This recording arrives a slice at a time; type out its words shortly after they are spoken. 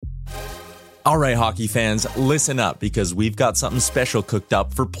All right, hockey fans, listen up because we've got something special cooked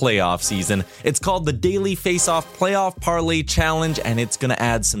up for playoff season. It's called the Daily Face-Off Playoff Parlay Challenge, and it's going to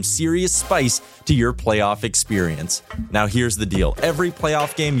add some serious spice to your playoff experience. Now, here's the deal. Every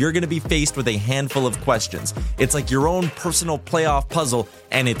playoff game, you're going to be faced with a handful of questions. It's like your own personal playoff puzzle,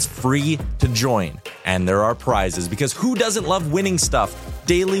 and it's free to join. And there are prizes, because who doesn't love winning stuff?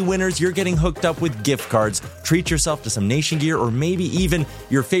 Daily winners, you're getting hooked up with gift cards. Treat yourself to some Nation gear or maybe even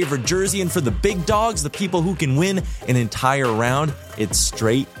your favorite jersey. And for the big dogs, the people who can win an entire round, it's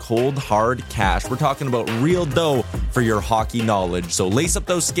straight, cold, hard cash. We're talking about real dough for your hockey knowledge. So lace up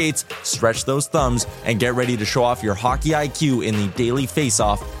those skates, stretch those thumbs, and get ready to show off your hockey IQ in the Daily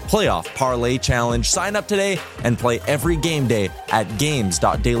Face-Off Playoff Parlay Challenge. Sign up today and play every game day at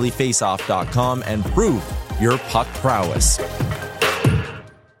games.dailyfaceoff.com and prove your puck prowess.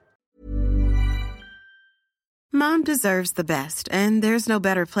 Mom deserves the best, and there's no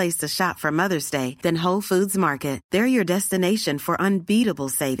better place to shop for Mother's Day than Whole Foods Market. They're your destination for unbeatable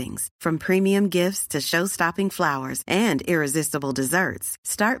savings, from premium gifts to show-stopping flowers and irresistible desserts.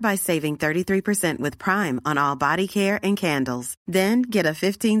 Start by saving 33% with Prime on all body care and candles. Then get a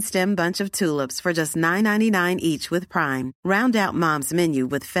 15-stem bunch of tulips for just $9.99 each with Prime. Round out Mom's menu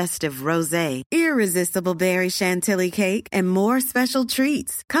with festive rosé, irresistible berry chantilly cake, and more special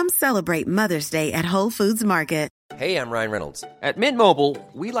treats. Come celebrate Mother's Day at Whole Foods Market. Hey, I'm Ryan Reynolds. At Mint Mobile,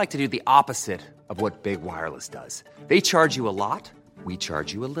 we like to do the opposite of what Big Wireless does. They charge you a lot, we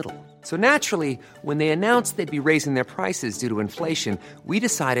charge you a little. So naturally, when they announced they'd be raising their prices due to inflation, we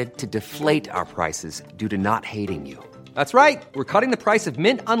decided to deflate our prices due to not hating you. That's right. We're cutting the price of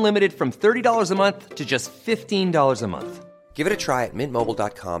Mint Unlimited from $30 a month to just $15 a month. Give it a try at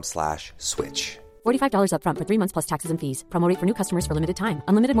mintmobile.com/switch. $45 up front for 3 months plus taxes and fees. Promo rate for new customers for limited time.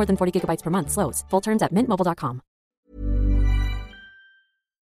 Unlimited more than 40 gigabytes per month. Slows full terms at mintmobile.com.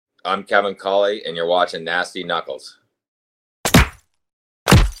 I'm Kevin Colley, and you're watching Nasty Knuckles.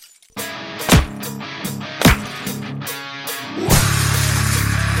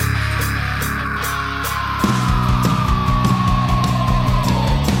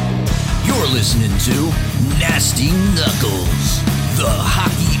 You're listening to Nasty Knuckles, the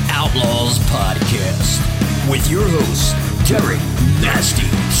Hockey Outlaws podcast, with your hosts, Derek Nasty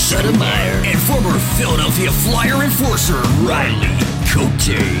Sotomayor and former Philadelphia Flyer enforcer Riley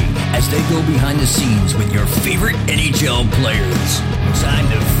Cote, as they go behind the scenes with your favorite NHL players. Time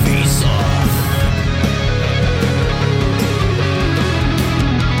to face off.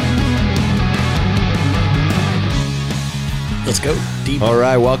 Let's go. Deep. All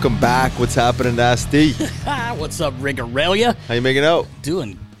right, welcome back. What's happening, Nasty? What's up, Rigarelia? How you making out?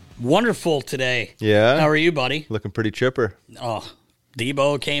 Doing wonderful today. Yeah? How are you, buddy? Looking pretty chipper. Oh,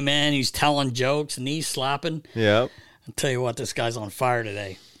 Debo came in. He's telling jokes, knee slapping. Yeah. I'll tell you what, this guy's on fire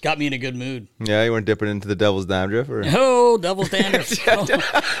today. Got me in a good mood. Yeah, you weren't dipping into the devil's dandruff? Or? Oh, devil's dandruff.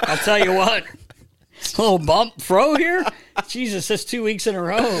 I'll tell you what. A little bump. Fro here? Jesus, that's 2 weeks in a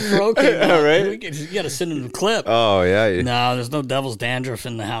row. Fro came out. Right? You got to send him the clip. Oh, yeah. No, there's no devil's dandruff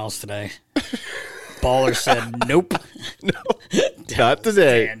in the house today. Baller said, nope. No, not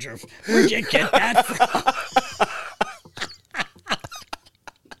today. Dandruff. Where'd you get that from?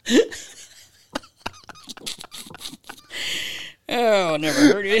 Oh, never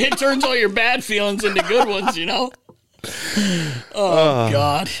heard it. It turns all your bad feelings into good ones, you know? Oh,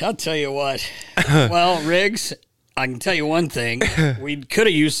 God. I'll tell you what. Well, Riggs, I can tell you one thing. We could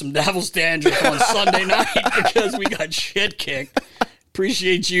have used some devil's dandruff on Sunday night because we got shit kicked.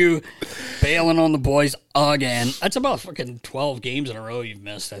 Appreciate you bailing on the boys again. That's about fucking 12 games in a row you've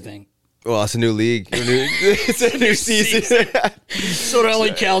missed, I think. Well, it's a new league. It's a new season. So it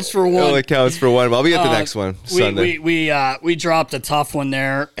only counts for one. It only counts for one. But I'll be at the next one Sunday. We dropped a tough one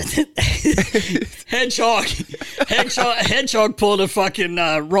there. Hedgehog pulled a fucking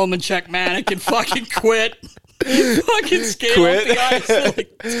Roman Czechmanic and fucking quit. Fucking skate off the ice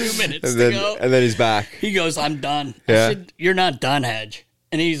like 2 minutes to go. And then he's back. He goes, I'm done. Yeah. I said, you're not done, Hedge.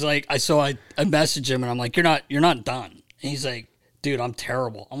 And he's like, I messaged him and I'm like, you're not done. And he's like, dude, I'm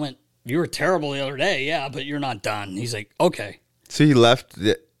terrible. I went, you were terrible the other day, yeah, but you're not done. He's like, okay. So he left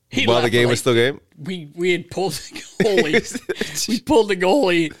while the game was still game? We had pulled the goalie. We pulled the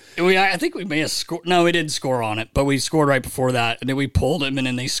goalie. And I think we may have scored. No, we didn't score on it, but we scored right before that. And then we pulled him, and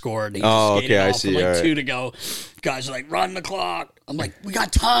then they scored. He okay, I see. With like 2 to go. Guys are like, run the clock. I'm like, we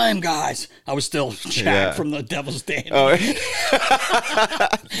got time, guys. I was still jacked from the Devil's Stand. Oh. I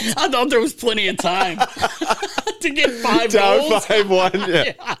thought there was plenty of time to get 5 goals. Down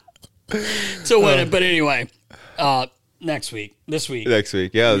 5-1, yeah. So win it. But anyway, this week.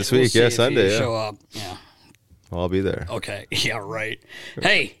 Yeah, this week. Yeah, Sunday. Show up. Yeah. I'll be there. Okay. Yeah, right.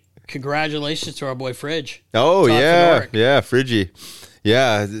 Hey, congratulations to our boy Fridge. Oh, Todd yeah. Fedoric. Yeah, Fridgie.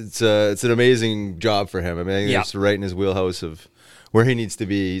 Yeah, it's an amazing job for him. I mean, I think it's right in his wheelhouse of where he needs to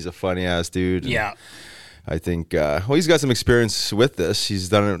be. He's a funny-ass dude. Yeah. I think, he's got some experience with this. He's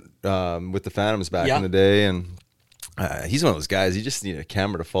done it with the Phantoms back in the day, and he's one of those guys. You just need a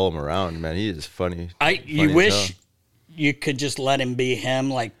camera to follow him around, man. He is funny. You wish you could just let him be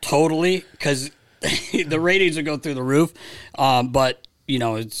him, like, totally, because the ratings would go through the roof. But,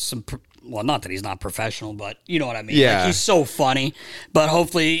 it's some... Well, not that he's not professional, but you know what I mean. Yeah. Like, he's so funny, but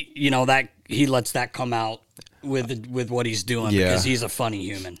hopefully, that he lets that come out with what he's doing because he's a funny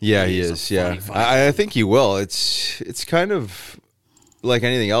human. Yeah, he is. Funny I think he will. It's kind of like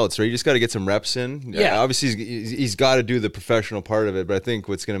anything else, right? You just got to get some reps in. Yeah. Obviously, he's got to do the professional part of it, but I think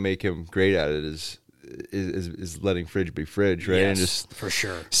what's going to make him great at it is letting Fridge be Fridge, right? Yes, and just for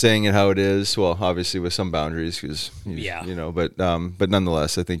sure saying it how it is. Well, obviously with some boundaries, because but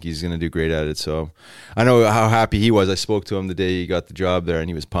nonetheless, I think he's going to do great at it. So I know how happy he was. I spoke to him the day he got the job there, and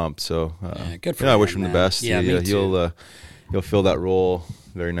he was pumped. So good for him. I wish him man. the best. Yeah, me too. He'll fill that role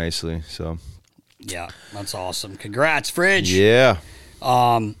very nicely. So yeah, that's awesome. Congrats, Fridge. Yeah.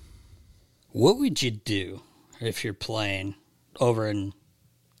 What would you do if you're playing over in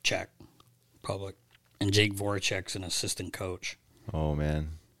Czech Republic? And Jake Voracek's an assistant coach. Oh,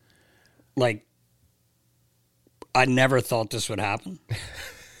 man. Like, I never thought this would happen.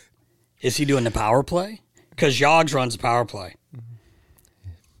 Is he doing the power play? Because Yogs runs the power play.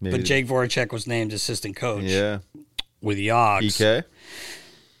 Maybe. But Jake Voracek was named assistant coach. Yeah. With Yogs.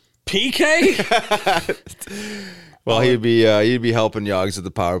 PK? PK? Well, he'd be helping Yogs at the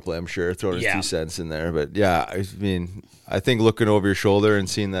power play, I'm sure, throwing his 2 cents in there. But, yeah, I mean, I think looking over your shoulder and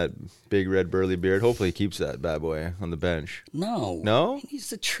seeing that big red burly beard, hopefully he keeps that bad boy on the bench. No. No? He needs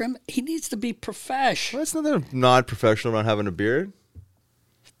to trim. He needs to be profesh. Well, that's nothing not professional around having a beard.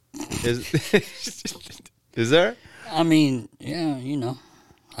 Is there? I mean, yeah,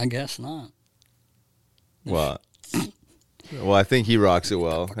 I guess not. Well, I think he rocks it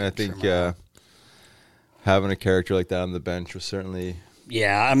well. And I think having a character like that on the bench was certainly...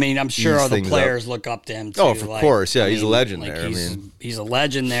 Yeah, I mean, I'm sure other players look up to him, too. Oh, of course, yeah. He's a legend there. He's a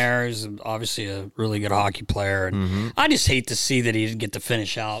legend there. He's obviously a really good hockey player. And I just hate to see that he didn't get to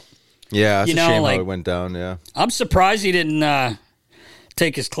finish out. Yeah, it's a shame how it went down, yeah. I'm surprised he didn't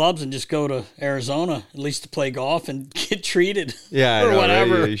take his clubs and just go to Arizona, at least to play golf and get treated. Yeah, or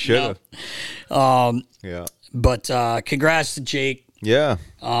whatever. Right? He should have. Yeah. But congrats to Jake. Yeah.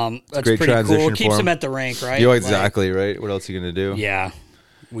 That's great pretty transition cool. for Keeps him. him at the rink, right? Yeah, exactly, right? What else are you going to do? Yeah.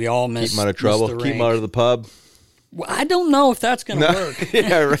 We all miss Keep him out of trouble. Keep him out of the pub. Well, I don't know if that's going to work.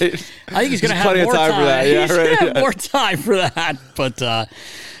 Yeah, right. I think he's going to have plenty more of time for that. Yeah, he's right. going to have more time for that. But,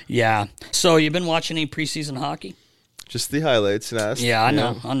 yeah. So, you've been watching any preseason hockey? Just the highlights, Nast. Yeah, I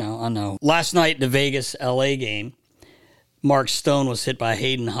know. Last night, the Vegas-LA game, Mark Stone was hit by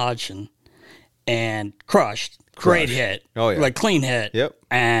Hayden Hodgson and crushed. Great hit. Oh, yeah. Like, clean hit. Yep.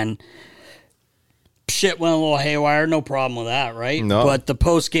 And shit went a little haywire. No problem with that, right? No. But the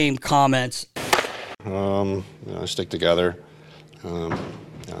post-game comments. Stick together.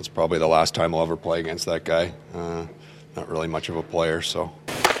 It's probably the last time I'll ever play against that guy. Not really much of a player, so.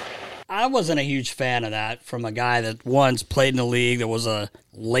 I wasn't a huge fan of that from a guy that once played in the league, that was a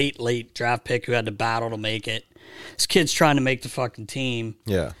late draft pick who had to battle to make it. This kid's trying to make the fucking team.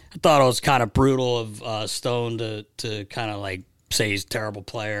 Yeah. I thought it was kind of brutal of Stone to kind of like say he's a terrible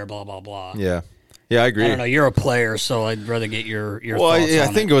player, blah, blah, blah. Yeah. Yeah, I agree. I don't know. You're a player, so I'd rather get your thoughts on I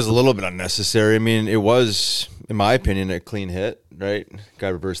think it was a little bit unnecessary. I mean, it was, in my opinion, a clean hit, right? Guy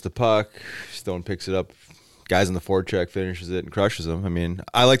reversed the puck. Stone picks it up. Guys in the forecheck, finishes it, and crushes them. I mean,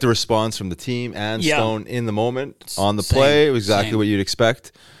 I like the response from the team and Stone in the moment on the play. It was exactly what you'd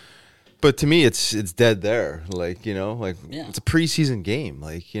expect. But to me, it's dead there. Like, it's a preseason game.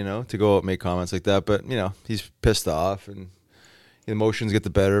 Like, to go out and make comments like that. But, he's pissed off and emotions get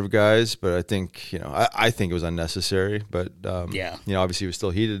the better of guys. But I think, I think it was unnecessary. But, obviously he was still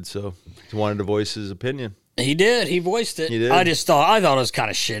heated, so he wanted to voice his opinion. He did. He voiced it. He did. I thought it was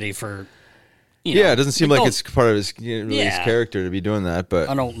kind of shitty for... it doesn't seem like it's part of his his character to be doing that. But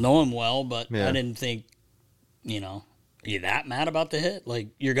I don't know him well, but I didn't think, are you that mad about the hit? Like,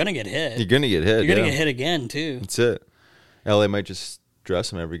 you're going to get hit. You're going to get hit. You're going to get hit again, too. That's it. LA might just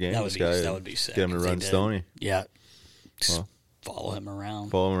dress him every game. That would be sick. Get him to run Stoney. Yeah. Just follow him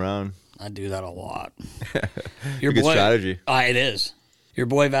around. I do that a lot. Your good strategy. It is. Your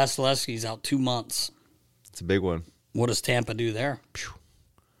boy Vasilevsky's out 2 months. It's a big one. What does Tampa do there?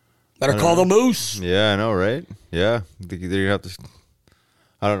 Better call the Moose. Yeah, I know, right? Yeah. They're going to have to...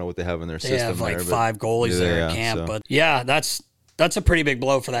 I don't know what they have in their system. They have like there, 5 goalies there at camp. So. But, yeah, that's that's a pretty big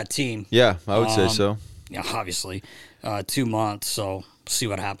blow for that team. Yeah, I would say so. Yeah, obviously, 2 months. So see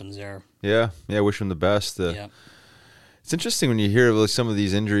what happens there. Yeah. Wish him the best. Yeah. It's interesting when you hear like some of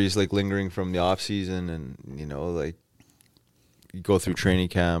these injuries like lingering from the off season, and like you go through training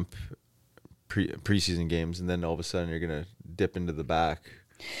camp, preseason games, and then all of a sudden you're gonna dip into the back.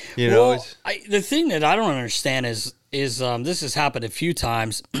 The thing that I don't understand is this has happened a few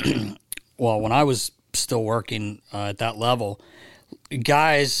times. Well, when I was still working at that level,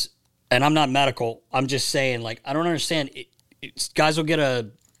 guys, and I'm not medical, I'm just saying, like, I don't understand. Guys will get a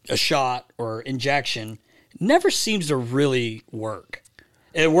shot or injection. It never seems to really work.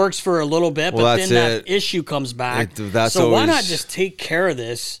 It works for a little bit, but then that issue comes back. Why not just take care of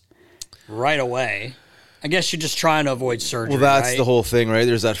this right away? I guess you're just trying to avoid surgery. Well, that's right? the whole thing, right?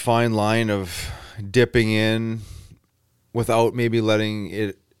 There's that fine line of dipping in without maybe letting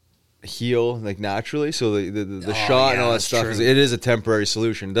it heal like naturally. So the shot and all that stuff it is a temporary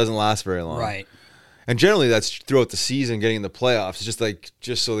solution. It doesn't last very long, right? And generally, that's throughout the season, getting in the playoffs. It's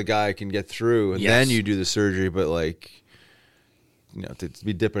just so the guy can get through, and then you do the surgery. But to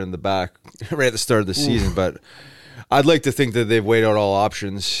be dipping in the back right at the start of the season, but. I'd like to think that they've weighed out all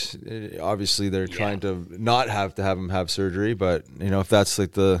options. Obviously, they're trying to not have him have surgery, but if that's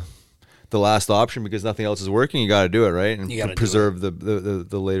like the last option because nothing else is working, you got to do it, right? And preserve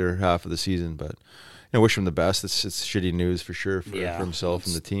the later half of the season. But wish him the best. It's shitty news for sure for himself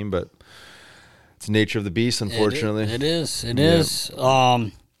and the team, but it's the nature of the beast, unfortunately. It is.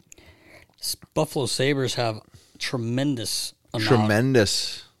 Buffalo Sabres have tremendous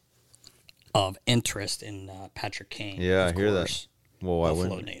of interest in Patrick Kane. Yeah, I hear that. Well, why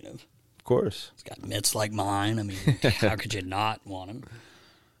Buffalo wouldn't? native. Of course. He's got mitts like mine. I mean, how could you not want him?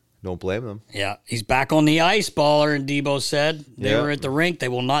 Don't blame them. Yeah, he's back on the ice, Baller and Debo said. They were at the rink. They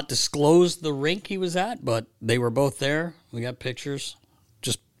will not disclose the rink he was at, but they were both there. We got pictures.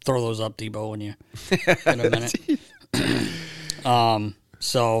 Just throw those up, Debo, when you in a minute.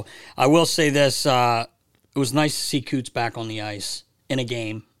 So I will say this. It was nice to see Coots back on the ice in a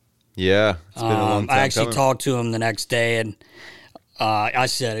game. Yeah, it's been a long time I actually coming. talked to him the next day, and I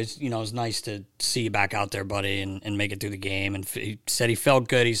said, it's nice to see you back out there, buddy, and make it through the game. And he said he felt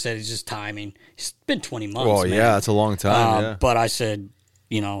good. He said it's just timing. It's been 20 months, Well, man. yeah, it's a long time, But I said,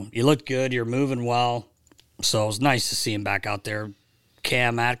 you look good. You're moving well. So it was nice to see him back out there.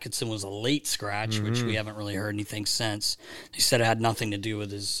 Cam Atkinson was a late scratch, which we haven't really heard anything since. He said it had nothing to do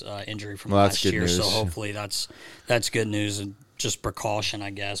with his injury from last year. News. So hopefully that's good news. And just precaution, I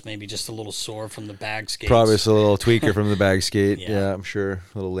guess. Maybe just a little sore from the bag skates. Probably just a little tweaker from the bag skate. Yeah, I'm sure.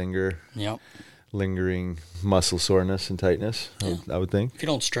 A little lingering muscle soreness and tightness, I would think. If you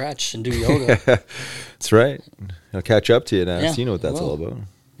don't stretch and do yoga. That's right. I'll catch up to you now. Yeah, You know what that's all about.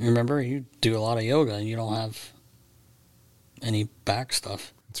 Remember, you do a lot of yoga and you don't have any back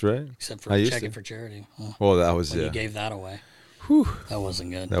stuff. That's right. Except for checking for charity. Well, that was, You gave that away. Whew. That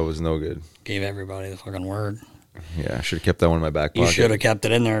wasn't good. That was no good. Gave everybody the fucking word. Yeah, I should have kept that one in my back pocket. You should have kept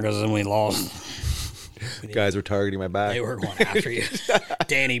it in there because then we lost. Guys were targeting my back. They were going after you.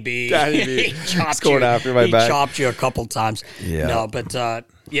 Danny B. He going after my back. He chopped you a couple times. Yeah. No, but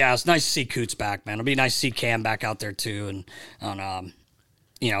it's nice to see Coots back, man. It'll be nice to see Cam back out there too. And on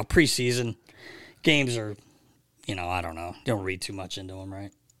preseason games are, I don't know. Don't read too much into them,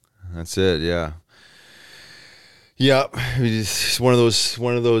 right? That's it. Yeah. Yep, it's one of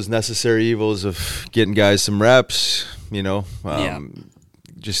those necessary evils of getting guys some reps.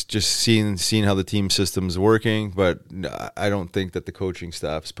 Just seeing how the team system's working. But I don't think that the coaching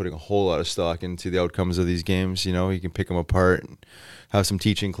staff's putting a whole lot of stock into the outcomes of these games. You can pick them apart and have some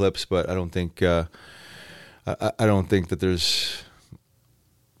teaching clips, but I don't think I don't think that there's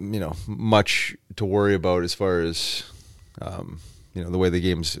much to worry about as far as the way the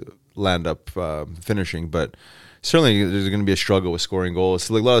games land up finishing, but. Certainly, there's going to be a struggle with scoring goals.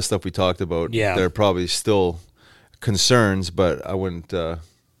 So, like a lot of stuff we talked about, there are probably still concerns, but I wouldn't put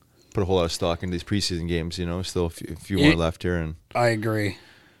a whole lot of stock in these preseason games. Still a few more left here. And I agree.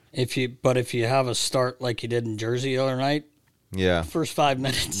 If you have a start like you did in Jersey the other night, first 5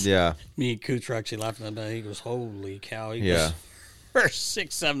 minutes, me and Coots were actually laughing at that. He goes, "Holy cow!" First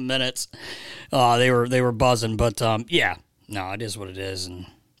 6-7 minutes, they were buzzing. But no, it is what it is, and.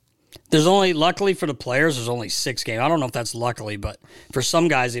 There's luckily for the players, there's only 6 games. I don't know if that's luckily, but for some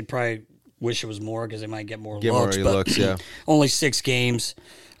guys, they'd probably wish it was more because they might get more looks. Only 6 games.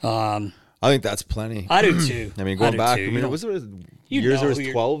 I think that's plenty. I do too. I mean, going back, was there years there was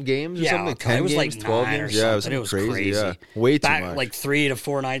 12 games or something? Like 10 it was games, like 12 9 games? or something. It was crazy. Yeah. Way too much. Like 3 to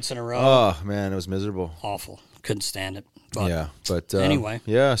 4 nights in a row. Oh, man, it was miserable. Awful. Couldn't stand it. But but anyway.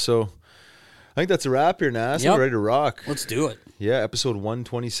 Yeah, so I think that's a wrap here, Nas. Yep. We're ready to rock. Let's do it. Yeah, episode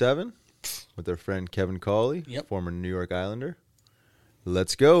 127 with our friend Kevin Colley, Yep. former New York Islander.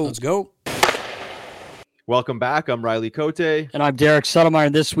 Let's go. Let's go. Welcome back. I'm Riley Cote. And I'm Derek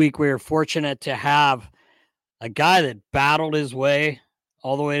Suttlemeyer. This week we are fortunate to have a guy that battled his way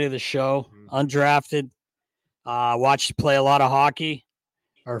all the way to the show, undrafted, watched play a lot of hockey.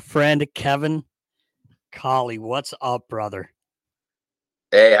 Our friend Kevin Colley. What's up, brother?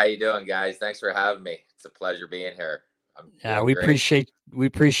 Hey, how you doing, guys? Thanks for having me. It's a pleasure being here. We great.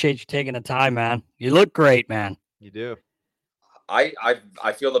 appreciate you taking the time, man. You look great, man. You do. I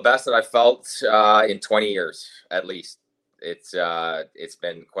feel the best that I've felt in 20 years, at least. It's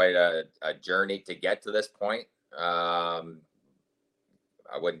been quite a journey to get to this point. I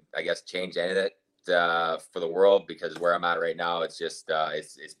wouldn't, I guess, change any of it for the world, because where I'm at right now, it's just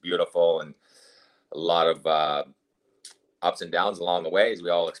it's beautiful, and a lot of ups and downs along the way, as we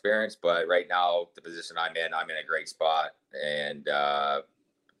all experience. But right now, the position I'm in a great spot, and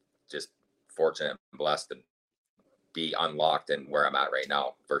just fortunate and blessed to be unlocked in where I'm at right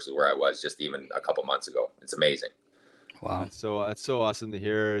now versus where I was just even a couple months ago. It's amazing. Wow. That's so awesome to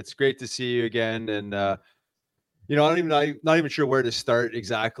hear. It's great to see you again. And, I'm not even sure where to start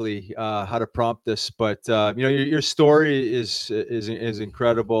exactly, how to prompt this, but, your story is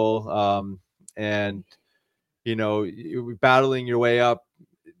incredible. And, you're battling your way up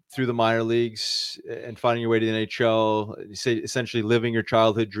through the minor leagues and finding your way to the NHL, you say essentially living your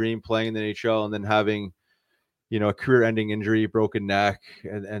childhood dream, playing in the NHL, and then having, a career-ending injury, broken neck,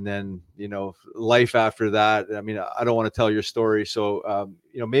 and then, life after that. I mean, I don't want to tell your story. So,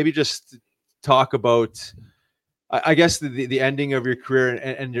 maybe just talk about, I guess, the ending of your career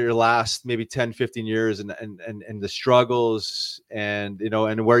and your last maybe 10, 15 years and the struggles and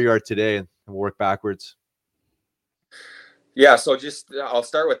where you are today, and we'll work backwards. Yeah, so I'll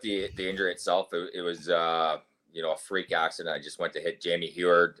start with the injury itself. It was a freak accident. I just went to hit Jamie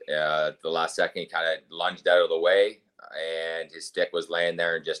Heward. The last second, he kind of lunged out of the way, and his stick was laying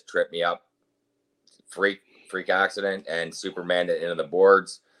there and just tripped me up. Freak accident, and Superman it into the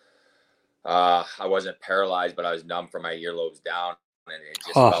boards. I wasn't paralyzed, but I was numb from my earlobes down, and it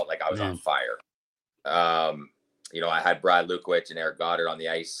just felt like I was on fire. I had Brad Lukowicz and Eric Goddard on the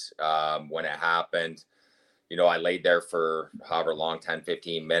ice when it happened. I laid there for however long, 10,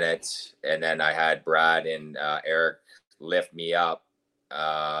 15 minutes. And then I had Brad and Eric lift me up,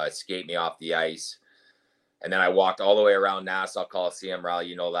 skate me off the ice. And then I walked all the way around Nassau Coliseum.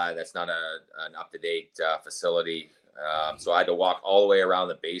 Riley, that's not an up-to-date facility. So I had to walk all the way around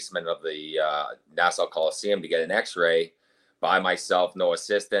the basement of the Nassau Coliseum to get an x-ray by myself, no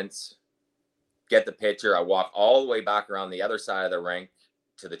assistance. Get the picture. I walk all the way back around the other side of the rink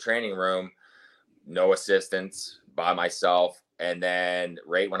to the training room. No assistance, by myself. And then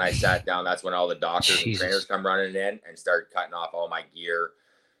right when I sat down, that's when all the doctors and trainers come running in and start cutting off all my gear,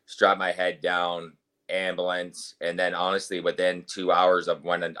 strap my head down, ambulance. And then honestly, within 2 hours of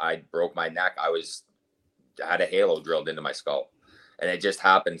when I broke my neck, I had a halo drilled into my skull. And it just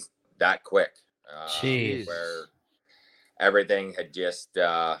happened that quick. Where everything had just,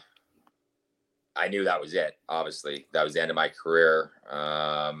 I knew that was it. Obviously, that was the end of my career.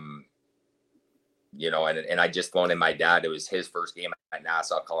 And I just flown in my dad. It was his first game at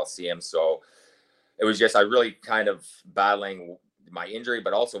Nassau Coliseum. So it was just, I really kind of battling my injury,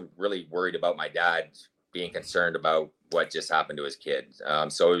 but also really worried about my dad, being concerned about what just happened to his kid.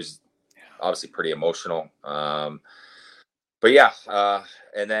 So it was obviously pretty emotional. But yeah.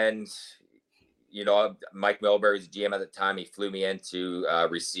 And then, Mike Milbury was GM at the time. He flew me in to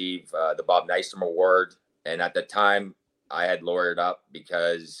receive the Bob Nystrom Award. And at the time I had lawyered up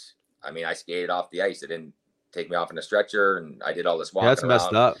because I skated off the ice. It didn't take me off in a stretcher, and I did all this walking around. That's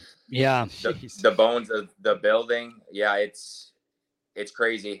messed up. Yeah. The bones of the building. Yeah, it's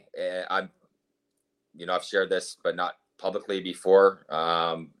crazy. I've shared this, but not publicly before.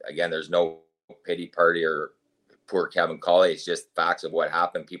 Again, there's no pity party or poor Kevin Colley. It's just facts of what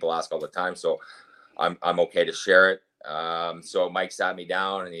happened. People ask all the time, so I'm okay to share it. So Mike sat me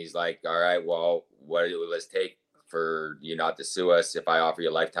down, and he's like, "All right, well, what will this take for you not to sue us if I offer you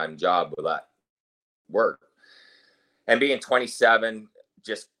a lifetime job? Will that work?" And being 27,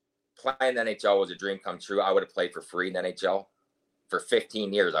 just playing the NHL was a dream come true. I would have played for free in the NHL for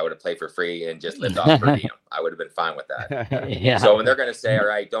 15 years. I would have played for free and just lived off per diem. I would have been fine with that. Yeah. So when they're going to say, "All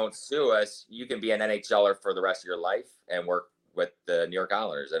right, don't sue us, you can be an NHLer for the rest of your life and work with the New York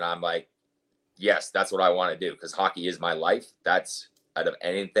Islanders," and I'm like, yes, that's what I want to do, because hockey is my life. That's out of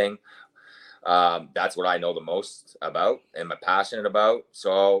anything. That's what I know the most about and I'm passionate about.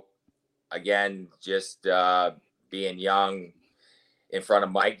 So again, just being young, in front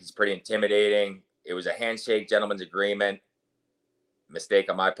of Mike. He's pretty intimidating. It was a handshake, gentleman's agreement. Mistake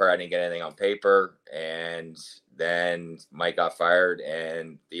on my part. I didn't get anything on paper. And then Mike got fired,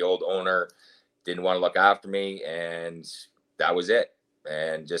 and the old owner didn't want to look after me, and that was it.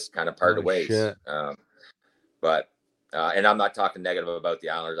 And just kind of parted ways. And I'm not talking negative about the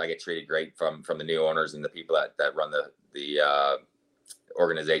Islanders. I get treated great from the new owners and the people that run the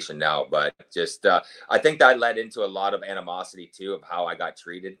organization now. But just I think that led into a lot of animosity too, of how I got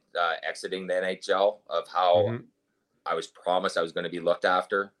treated exiting the NHL, of how I was promised I was going to be looked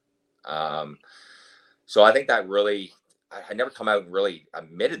after. So I think that really, I never come out and really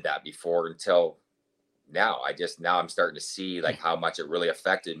admitted that before until now. Now I'm starting to see like how much it really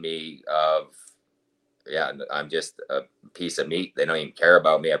affected me. I'm just a piece of meat. They don't even care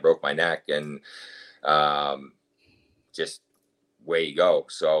about me. I broke my neck, and just way you go.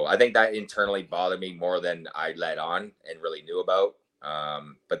 So I think that internally bothered me more than I let on and really knew about.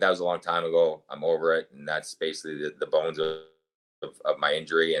 But that was a long time ago. I'm over it. And that's basically the bones of my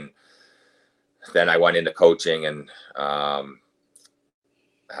injury. And then I went into coaching and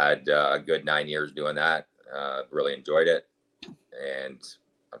had a good 9 years doing that. Really enjoyed it. And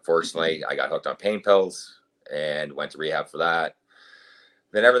unfortunately, I got hooked on pain pills and went to rehab for that.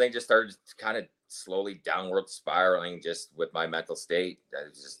 Then everything just started kind of slowly downward spiraling just with my mental state.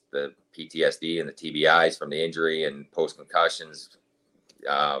 Just the PTSD and the TBIs from the injury and post-concussions.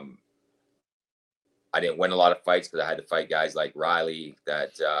 I didn't win a lot of fights because I had to fight guys like Riley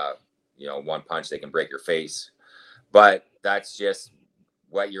that, one punch, they can break your face. But that's just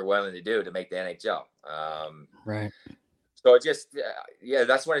what you're willing to do to make the NHL. Right. So it just,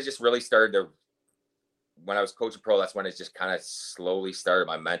 that's when it just really started to, when I was coaching pro, that's when it just kind of slowly started.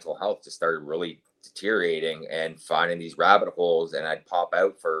 My mental health just started really deteriorating and finding these rabbit holes. And I'd pop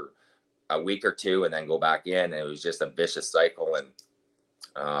out for a week or two and then go back in. And it was just a vicious cycle. And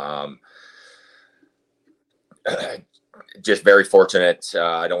just very fortunate.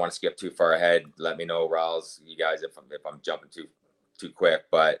 I don't want to skip too far ahead. Let me know, Riles, you guys, if I'm jumping too quick.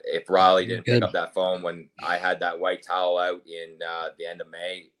 But if Raleigh didn't pick up that phone when I had that white towel out in the end of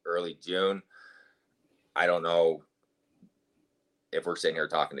May, early June, I don't know if we're sitting here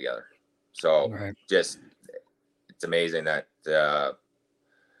talking together. So just, it's amazing that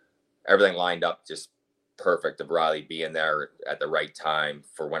everything lined up just perfect, of Riley being there at the right time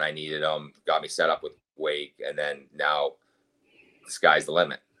for when I needed him, got me set up with Wake, and then now the sky's the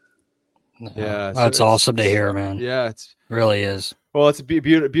limit. Yeah, that's awesome to hear, man. Yeah, it's really is. Well, it's a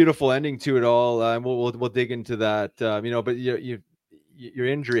beautiful ending to it all. We'll dig into that. But your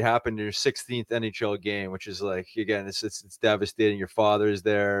injury happened in your 16th NHL game, which is like, again, it's devastating. Your father's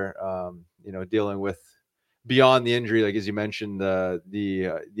there, dealing with beyond the injury, like as you mentioned,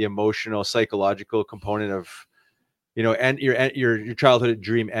 the emotional, psychological component of, and your childhood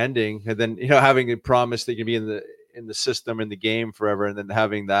dream ending, and then having a promise that you can be in the system, in the game forever, and then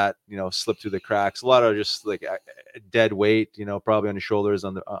having that slip through the cracks. A lot of just like a dead weight, probably on your shoulders,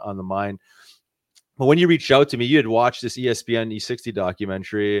 on the mind. But when you reached out to me, you had watched this ESPN E60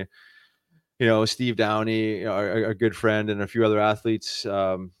 documentary, Steve Downey, our good friend, and a few other athletes,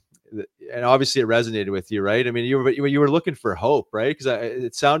 and obviously it resonated with you, right? I mean, you were looking for hope, right? Because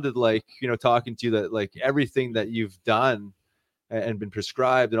it sounded like, talking to you, that like everything that you've done and been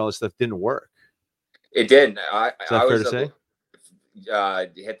prescribed and all this stuff didn't work. It didn't. Is that fair to say?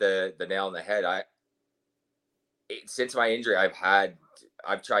 Hit the nail on the head. Since my injury, I've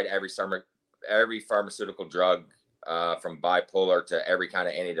tried every pharmaceutical drug, from bipolar to every kind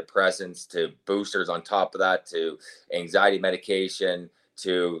of antidepressants to boosters on top of that, to anxiety medication,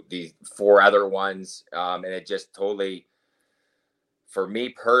 to the 4 other ones. And it just totally, for me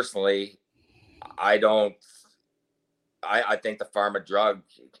personally, I think the pharma drug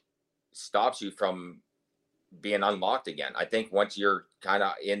stops you from being unlocked again. I think once you're kind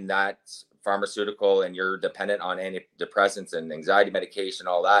of in that pharmaceutical and you're dependent on antidepressants and anxiety medication,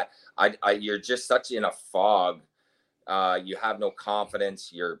 all that, you're just such in a fog. You have no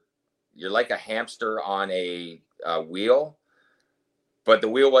confidence. You're like a hamster on a wheel, but the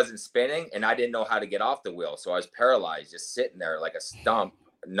wheel wasn't spinning and I didn't know how to get off the wheel. So I was paralyzed, just sitting there like a stump,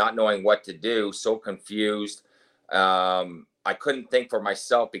 not knowing what to do, so confused. I couldn't think for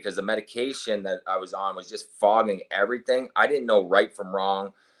myself because the medication that I was on was just fogging everything. I didn't know right from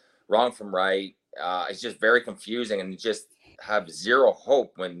wrong, wrong from right. It's just very confusing and just have zero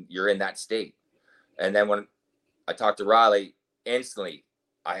hope when you're in that state. And then when I talked to Riley, instantly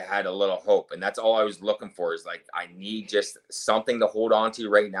I had a little hope. And that's all I was looking for, is like, I need just something to hold on to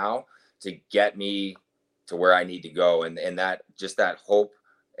right now to get me to where I need to go. And that, just that hope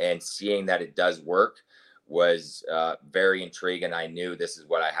and seeing that it does work was very intriguing. I knew this is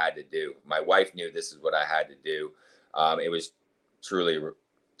what I had to do. My wife knew this is what I had to do. It was truly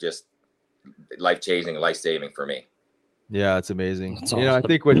just life-changing, life-saving for me. Yeah, it's amazing. That's I awesome.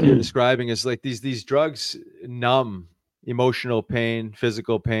 think what you're describing is like these drugs numb emotional pain,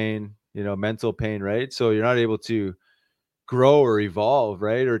 physical pain, mental pain, right? So you're not able to grow or evolve,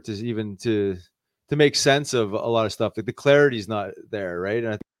 right? Or to make sense of a lot of stuff. Like the clarity's not there, right? And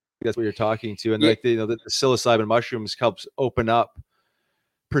I think that's what you're talking to. And Yeah. like the psilocybin mushrooms helps open up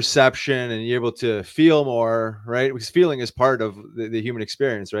perception, and you're able to feel more, right? Because feeling is part of the human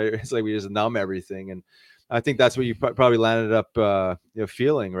experience, right? It's like we just numb everything. And I think that's what you probably landed up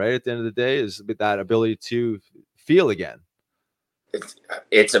feeling, right? At the end of the day, is that ability to feel again.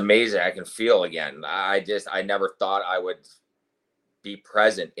 It's amazing. I can feel again. I never thought I would be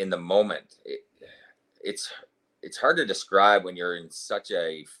present in the moment. It's hard to describe when you're in such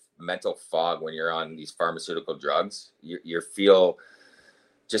a mental fog when you're on these pharmaceutical drugs. You feel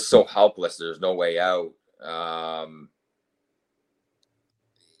just so helpless. There's no way out. I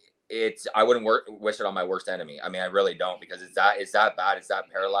wouldn't wish it on my worst enemy. I mean, I really don't, because it's that bad. It's that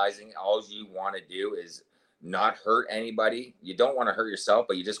paralyzing. All you want to do is not hurt anybody. You don't want to hurt yourself,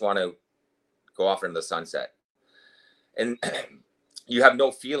 but you just want to go off into the sunset. And you have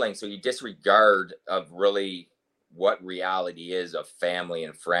no feeling, so you disregard of really what reality is of family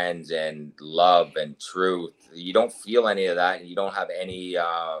and friends and love and truth. You don't feel any of that, and you don't have any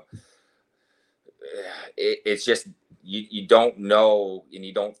it's just you don't know, and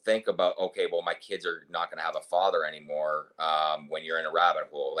you don't think about, okay, well, my kids are not going to have a father anymore when you're in a rabbit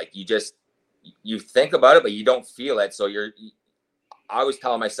hole. Like you think about it, but you don't feel it. So I was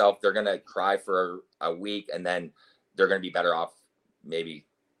telling myself they're going to cry for a week, and then they're going to be better off maybe,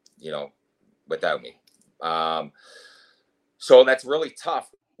 without me. So that's really tough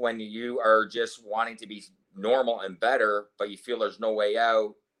when you are just wanting to be normal and better, but you feel there's no way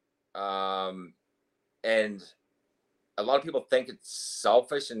out. And a lot of people think it's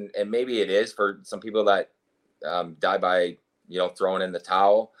selfish, and maybe it is for some people that die by, throwing in the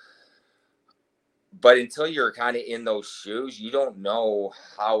towel. But until you're kind of in those shoes, you don't know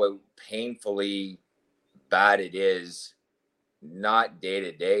how painfully bad it is. Not day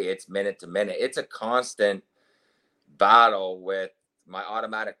to day, it's minute to minute. It's a constant battle with my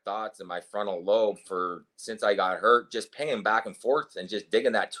automatic thoughts and my frontal lobe since I got hurt, just pinging back and forth and just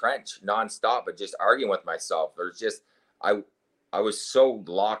digging that trench nonstop, but just arguing with myself. I was so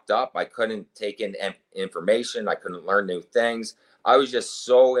locked up. I couldn't take in information. I couldn't learn new things. I was just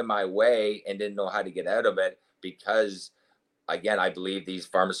so in my way and didn't know how to get out of it, because again, I believe these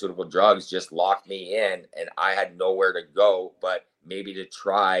pharmaceutical drugs just locked me in, and I had nowhere to go but maybe to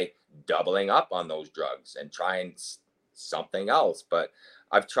try doubling up on those drugs and trying something else. But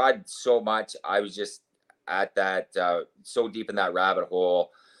I've tried so much. I was just at that, so deep in that rabbit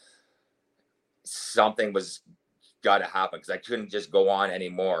hole. Something was got to happen, because I couldn't just go on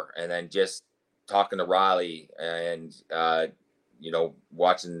anymore. And then just talking to Riley and,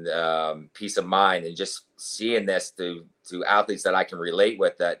 watching Peace of Mind, and just seeing this to athletes that I can relate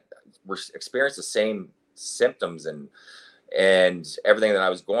with, that were experience the same symptoms and everything that I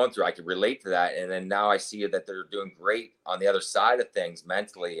was going through. I could relate to that. And then now I see that they're doing great on the other side of things,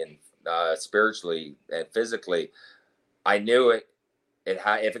 mentally and spiritually and physically. I knew if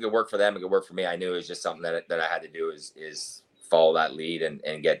it could work for them, it could work for me. I knew it was just something that I had to do is follow that lead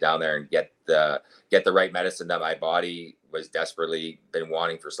and get down there and get the right medicine that my body was desperately been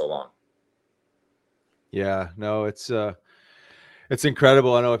wanting for so long. Yeah, no, it's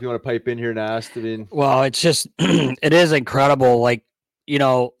incredible. I know if you want to pipe in here, Nast. Well, it's just it is incredible. Like,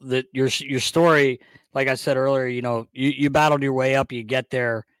 your story, like I said earlier, you battled your way up, you get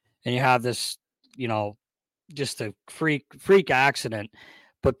there, and you have this, just a freak accident,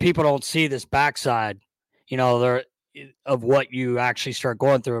 but people don't see this backside, they're of what you actually start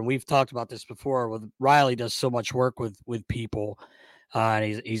going through. And we've talked about this before. With Riley does so much work with people,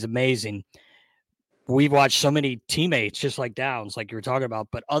 and he's amazing. We've watched so many teammates just like Downs, like you were talking about,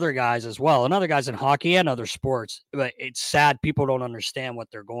 but other guys as well, and other guys in hockey and other sports. But it's sad people don't understand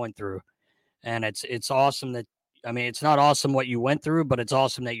what they're going through, and it's awesome that, it's not awesome what you went through, but it's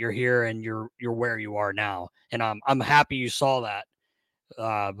awesome that you're here and you're where you are now. And I'm happy you saw that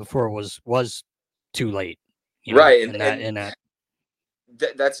before it was too late. Right.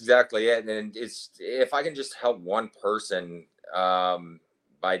 That's exactly it. And it's, if I can just help one person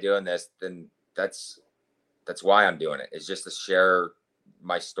by doing this, then that's why I'm doing it. It's just to share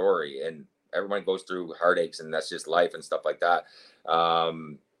my story, and everyone goes through heartaches, and that's just life and stuff like that.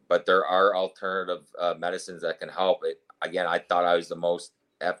 But there are alternative medicines that can help it. Again, I thought I was the most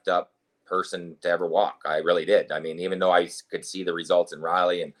effed up person to ever walk. I really did. I mean, even though I could see the results in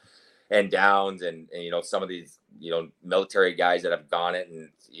Riley and Downs and some of these, military guys that have gone it and,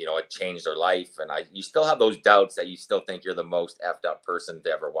 it changed their life. And you still have those doubts that you still think you're the most effed up person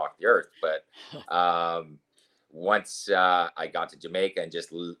to ever walk the earth. But once I got to Jamaica and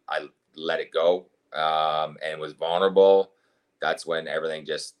I let it go and was vulnerable, that's when everything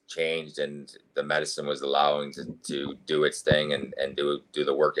just changed and the medicine was allowing to do its thing and do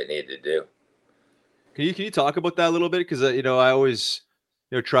the work it needed to do. Can you talk about that a little bit? Because I always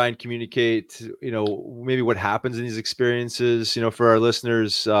try and communicate maybe what happens in these experiences for our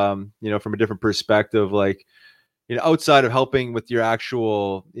listeners from a different perspective, like outside of helping with your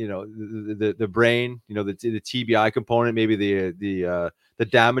actual the brain, the TBI component, maybe the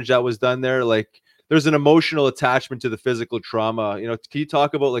damage that was done there, like there's an emotional attachment to the physical trauma. Can you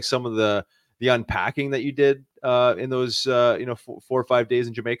talk about like some of the unpacking that you did in those 4 or 5 days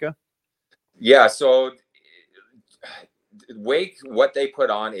in Jamaica? Yeah, so Wake, what they put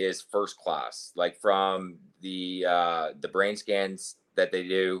on is first class. Like from the brain scans that they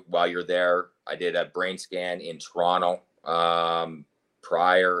do while you're there. I did a brain scan in Toronto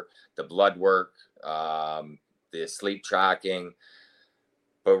prior, the blood work, the sleep tracking,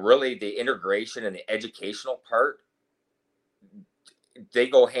 but really the integration and the educational part, they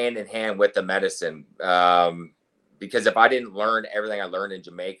go hand in hand with the medicine. Because if I didn't learn everything I learned in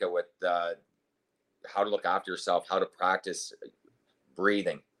Jamaica with how to look after yourself, how to practice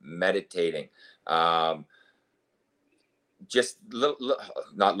breathing, meditating, just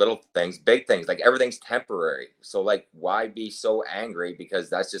not little things, big things, like everything's temporary. So like, why be so angry?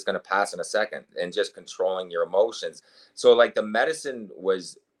 Because that's just going to pass in a second, and just controlling your emotions. So like the medicine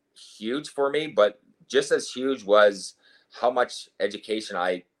was huge for me, but just as huge was how much education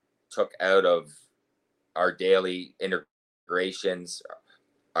I took out of our daily integrations,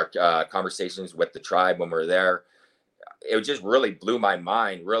 our conversations with the tribe when we're there. It just really blew my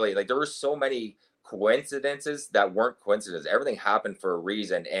mind. Really, like there were so many coincidences that weren't coincidences. Everything happened for a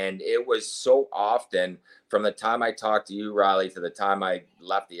reason. And it was so often from the time I talked to you, Riley, to the time I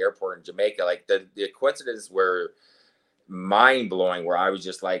left the airport in Jamaica, like the coincidences were mind blowing, where I was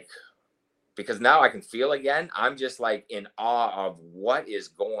just like, because now I can feel again. I'm just like in awe of what is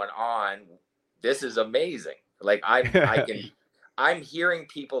going on. This is amazing. Like I'm hearing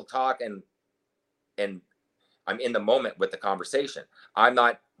people talk and I'm in the moment with the conversation. I'm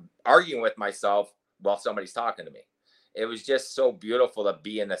not arguing with myself while somebody's talking to me. It was just so beautiful to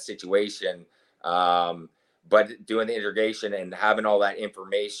be in a situation, but doing the integration and having all that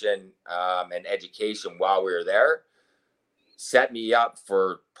information and education while we were there set me up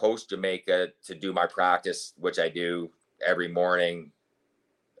for post Jamaica to do my practice, which I do every morning.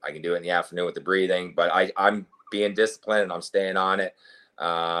 I can do it in the afternoon with the breathing, but I'm being disciplined and I'm staying on it.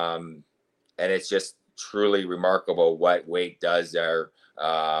 And it's just truly remarkable what Wake does there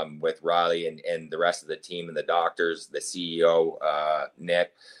with Riley and the rest of the team and the doctors, the CEO,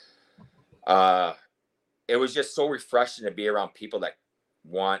 Nick. It was just so refreshing to be around people that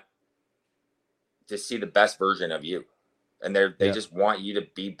want to see the best version of you. And they just want you to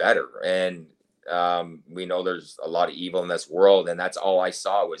be better. And we know there's a lot of evil in this world, and that's all I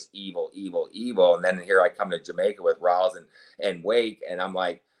saw was evil, evil, evil. And then here I come to Jamaica with Riles and Wake, and I'm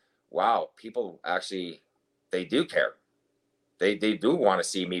like, wow, people actually, they do care. They do want to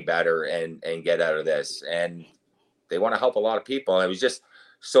see me better and get out of this, and they want to help a lot of people. And it was just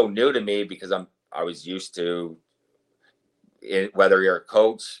so new to me because I was used to whether you're a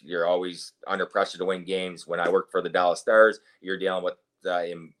coach, you're always under pressure to win games. When I worked for the Dallas Stars, you're dealing with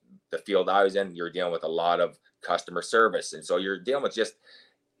in the field I was in, you're dealing with a lot of customer service. And so you're dealing with just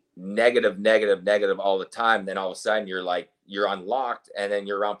negative all the time. Then all of a sudden you're unlocked, and then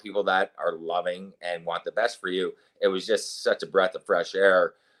you're around people that are loving and want the best for you. It was just such a breath of fresh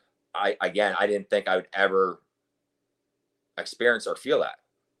air. I didn't think I would ever experience or feel that.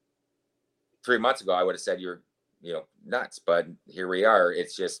 3 months ago, I would have said you're nuts, but here we are.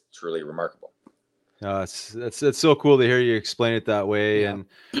 It's just truly remarkable. It's so cool to hear you explain it that way. Yeah.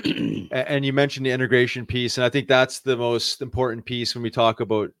 And you mentioned the integration piece, and I think that's the most important piece when we talk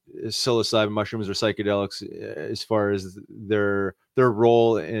about psilocybin mushrooms or psychedelics, as far as their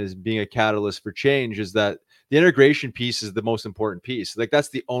role as being a catalyst for change, is that the integration piece is the most important piece. Like that's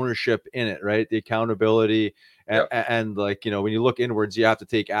the ownership in it, right? The accountability and like, when you look inwards, you have to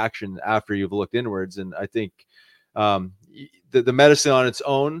take action after you've looked inwards. And I think the medicine on its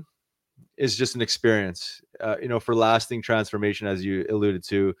own is just an experience, for lasting transformation, as you alluded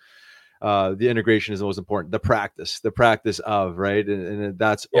to. The integration is the most important. The practice of, right. And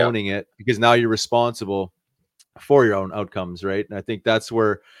that's owning it, because now you're responsible for your own outcomes. Right. And I think that's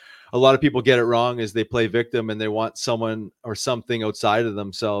where a lot of people get it wrong is they play victim and they want someone or something outside of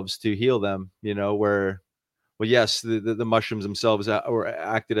themselves to heal them, where, well, yes, the mushrooms themselves were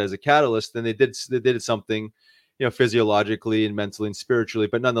acted as a catalyst, and they did something, physiologically and mentally and spiritually,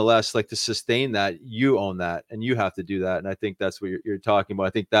 but nonetheless, like, to sustain that, you own that and you have to do that. And I think that's what you're talking about.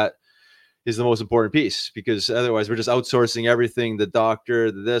 I think that is the most important piece, because otherwise we're just outsourcing everything, the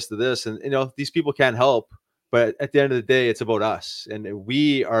doctor, the this, and these people can't help. But at the end of the day, it's about us, and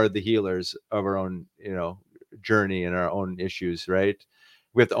we are the healers of our own, journey and our own issues, right?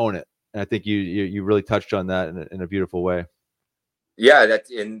 We have to own it. And I think you really touched on that in a beautiful way. Yeah,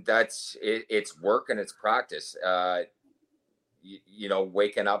 it's work and it's practice.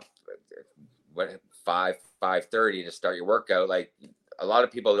 Waking up 5:30 to start your workout, like, a lot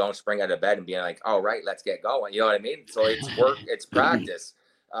of people don't spring out of bed and being like, "Oh, right, let's get going." You know what I mean? So it's work, it's practice.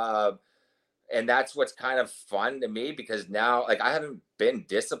 And that's what's kind of fun to me, because now, like, I haven't been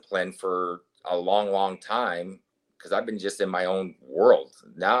disciplined for a long, long time, because I've been just in my own world.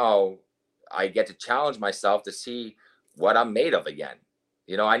 Now I get to challenge myself to see what I'm made of again.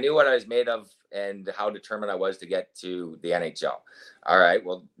 I knew what I was made of and how determined I was to get to the NHL. All right,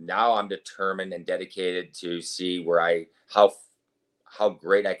 well, now I'm determined and dedicated to see how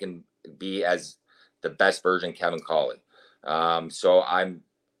great I can be as the best version Kevin Colley. So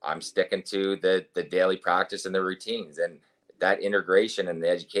I'm sticking to the daily practice and the routines, and that integration and the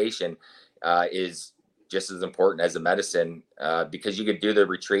education is just as important as the medicine, because you could do the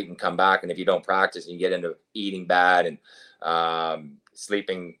retreat and come back, and if you don't practice and you get into eating bad and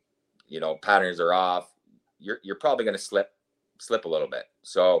sleeping, patterns are off, you're probably going to slip a little bit.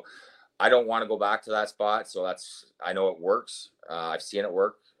 So I don't want to go back to that spot. So I know it works. I've seen it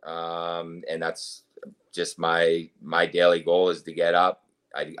work. And that's just my daily goal is to get up.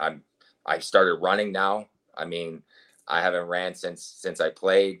 I started running now. I mean, I haven't ran since I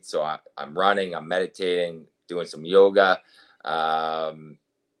played. So I'm running, I'm meditating, doing some yoga,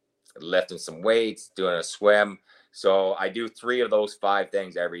 lifting some weights, doing a swim. So I do 3 of those 5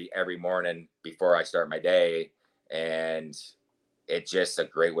 things every morning before I start my day. And it's just a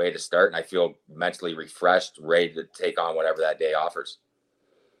great way to start. And I feel mentally refreshed, ready to take on whatever that day offers.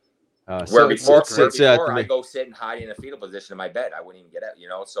 Where before I go sit and hide in a fetal position in my bed, I wouldn't even get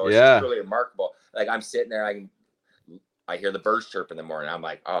out, so it's just really remarkable. Like, I'm sitting there, I hear the birds chirp in the morning. I'm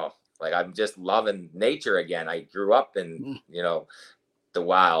like, oh, like, I'm just loving nature again. I grew up in, the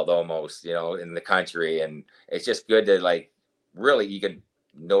wild almost, in the country. And it's just good to, like, really, you can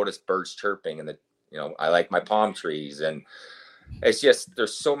notice birds chirping, and I like my palm trees, and it's just,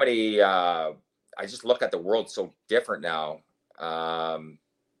 there's so many, I just look at the world so different now,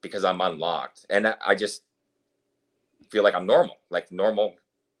 because I'm unlocked, and I just feel like I'm normal,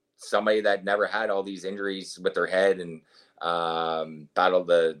 somebody that never had all these injuries with their head and battled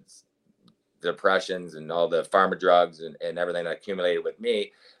the depressions and all the pharma drugs and everything that accumulated with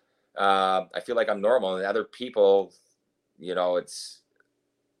me. I feel like I'm normal, and other people, it's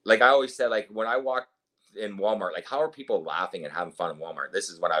like I always said, like, when I walk in Walmart, like, how are people laughing and having fun in Walmart? This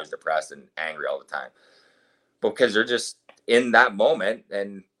is when I was depressed and angry all the time, because they're just in that moment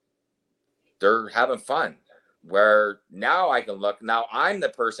and they're having fun. Where now I can look, now I'm the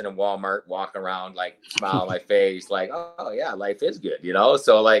person in Walmart walking around, like, smile on my face, like, oh yeah, life is good,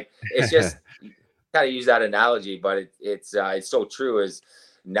 So, like, it's just kind of use that analogy, but it's so true. Is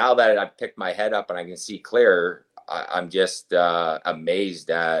now that I've picked my head up and I can see clear, I'm just amazed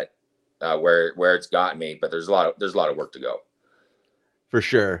at where it's gotten me. But there's a lot of work to go. For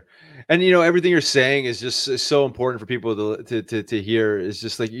sure. And, everything you're saying is just so important for people to hear. Is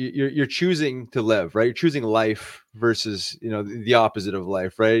just like you're choosing to live, right? You're choosing life versus, the opposite of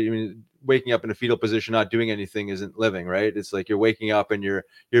life, right? I mean, waking up in a fetal position, not doing anything isn't living, right? It's like you're waking up and you're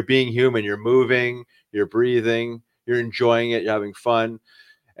being human, you're moving, you're breathing, you're enjoying it, you're having fun,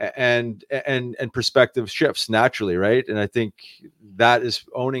 and perspective shifts naturally, right? And I think that is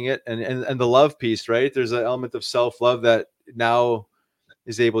owning it, and the love piece, right? There's an element of self-love that now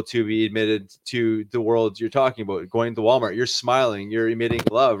is able to be admitted to the world you're talking about. Going to Walmart, you're smiling, you're emitting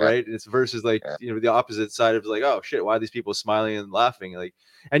love, right? It's versus, like, the opposite side of, like, oh shit, why are these people smiling and laughing? Like,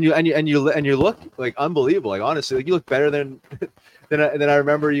 and you look like unbelievable. Like, honestly, like, you look better than I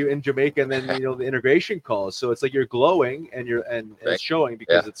remember you in Jamaica, and then the integration calls. So it's like you're glowing, and it's showing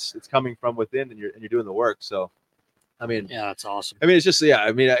because it's coming from within, and you're doing the work. So I mean, yeah, that's awesome. I mean, it's just,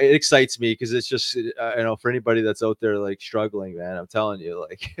 I mean, it excites me because it's just, for anybody that's out there, like, struggling, man, I'm telling you,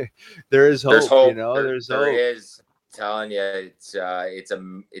 like, there is hope, There's hope. There's hope. There is. I'm telling you,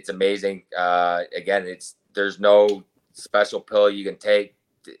 it's amazing. Again, there's no special pill you can take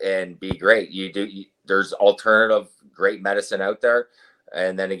and be great. There's alternative great medicine out there.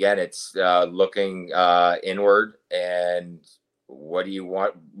 And then again, it's looking inward and what do you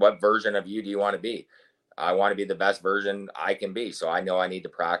want? What version of you do you want to be? I want to be the best version I can be. So I know I need to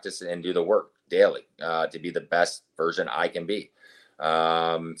practice and do the work daily to be the best version I can be.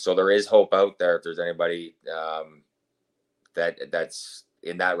 So there is hope out there. If there's anybody that's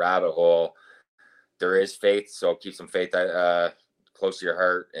in that rabbit hole, there is faith. So keep some faith close to your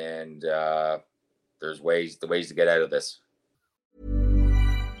heart. And there's ways to get out of this.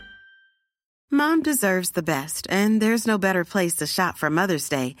 Mom deserves the best, and there's no better place to shop for Mother's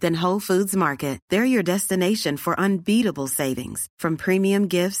Day than Whole Foods Market. They're your destination for unbeatable savings, from premium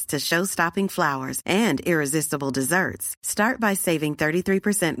gifts to show-stopping flowers and irresistible desserts. Start by saving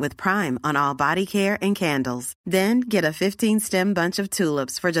 33% with Prime on all body care and candles. Then get a 15-stem bunch of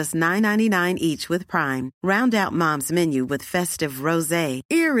tulips for just $9.99 each with Prime. Round out Mom's menu with festive rosé,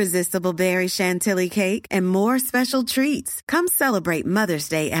 irresistible berry chantilly cake, and more special treats. Come celebrate Mother's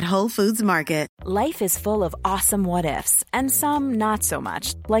Day at Whole Foods Market. Life is full of awesome what-ifs, and some not so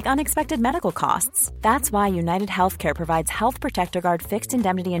much, like unexpected medical costs. That's why United Healthcare provides Health Protector Guard fixed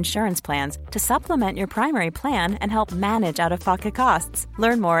indemnity insurance plans to supplement your primary plan and help manage out-of-pocket costs.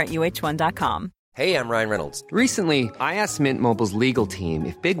 Learn more at uh1.com. Hey, I'm Ryan Reynolds. Recently, I asked Mint Mobile's legal team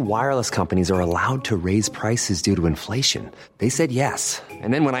if big wireless companies are allowed to raise prices due to inflation. They said yes.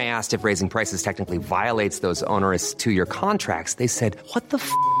 And then when I asked if raising prices technically violates those onerous 2-year contracts, they said, "What the f***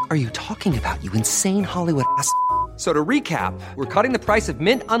 are you talking about, you insane Hollywood ass?" So to recap, we're cutting the price of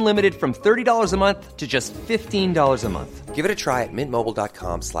Mint Unlimited from $30 a month to just $15 a month. Give it a try at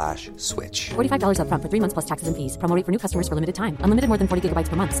mintmobile.com/switch. $45 up front for 3 months plus taxes and fees. Promo rate for new customers for limited time. Unlimited more than 40 gigabytes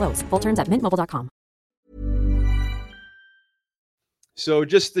per month. Slows full terms at mintmobile.com. So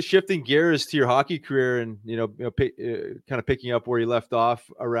just the shifting gears to your hockey career and, kind of picking up where you left off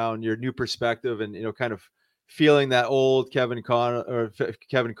around your new perspective and, kind of feeling that old Kevin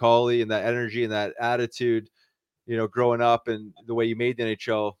Colley and that energy and that attitude, growing up and the way you made the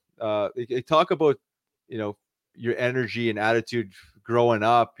NHL. Talk about, your energy and attitude growing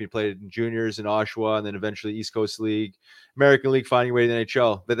up. You played in juniors in Oshawa and then eventually East Coast League, American League, finding your way to the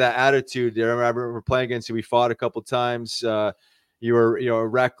NHL. But that attitude, I remember playing against you. We fought a couple of times. You were, a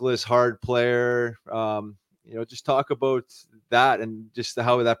reckless, hard player. Just talk about that and just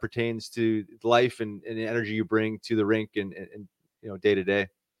how that pertains to life and the energy you bring to the rink and day to day.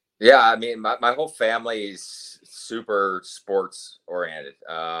 Yeah, I mean, my whole family is super sports oriented.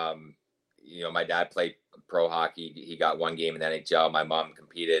 My dad played pro hockey. He got one game in the NHL. My mom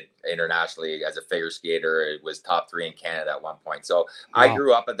competed internationally as a figure skater. It was top 3 in Canada at one point. So wow. I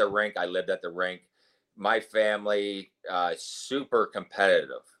grew up at the rink. I lived at the rink. My family, super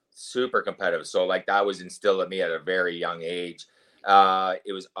competitive. So like that was instilled in me at a very young age.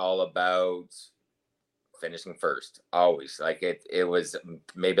 It was all about finishing first, always. Like it was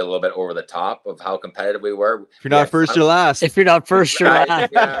maybe a little bit over the top of how competitive we were. If you're not first, you're last. If you're not first, you're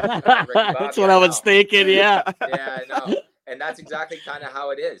last. Yeah, that's what I was thinking. Yeah. Yeah, I know. And that's exactly kind of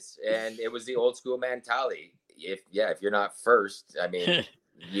how it is. And it was the old school mentality. If you're not first, I mean,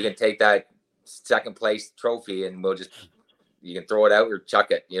 you can take that second place trophy and you can throw it out or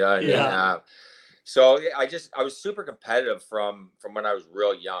chuck it. You know what I mean? Yeah. So I was super competitive from when I was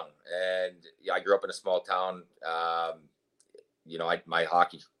real young, and I grew up in a small town. My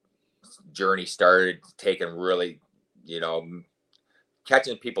hockey journey started taking really,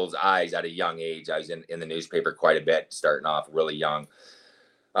 catching people's eyes at a young age. I was in the newspaper quite a bit, starting off really young.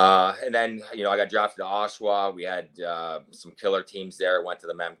 And then, I got drafted to Oshawa. We had some killer teams there. Went to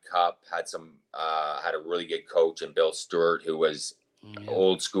the Mem Cup. Had a really good coach in Bill Stewart, who was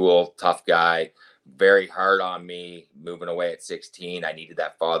old school, tough guy. Very hard on me moving away at 16. I needed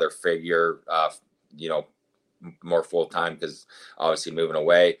that father figure, more full time because obviously moving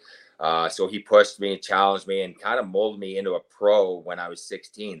away. So he pushed me, challenged me, and kind of molded me into a pro when I was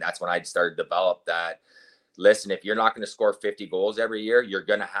 16. That's when I started to develop that. Listen, if you're not going to score 50 goals every year, you're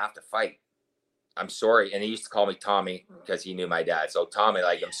going to have to fight. I'm sorry. And he used to call me Tommy because he knew my dad. So Tommy,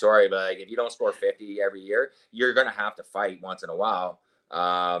 I'm sorry, but if you don't score 50 every year, you're going to have to fight once in a while.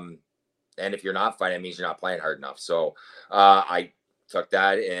 And if you're not fighting, it means you're not playing hard enough. So I took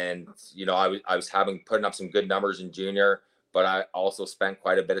that, and I was putting up some good numbers in junior, but I also spent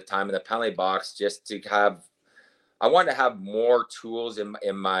quite a bit of time in the penalty box just to I wanted to have more tools in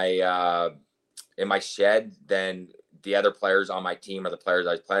my shed than the other players on my team or the players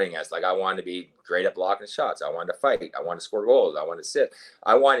I was playing against. I wanted to be great at blocking shots. I wanted to fight. I wanted to score goals. I wanted to sit.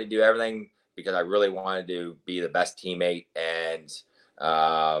 I wanted to do everything because I really wanted to be the best teammate and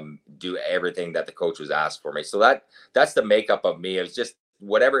do everything that the coach was asked for me. So that's the makeup of me. It was just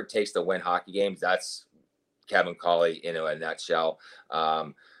whatever it takes to win hockey games. That's Kevin Colley in a nutshell.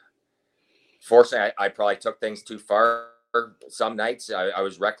 Fortunately, I probably took things too far. Some nights I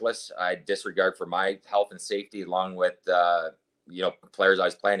was reckless. I disregard for my health and safety, along with players I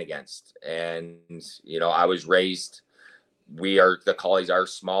was playing against. And I was raised. The Collies are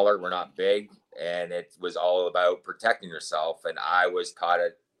smaller. We're not big, and it was all about protecting yourself. And I was taught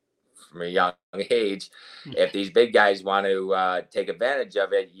it from a young age. If these big guys want to take advantage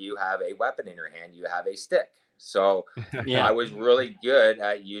of it, you have a weapon in your hand. You have a stick. So I was really good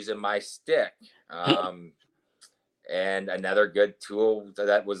at using my stick. And another good tool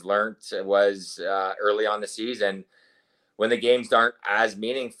that was learned was early on the season, when the games aren't as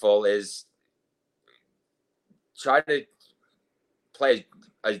meaningful, is try to play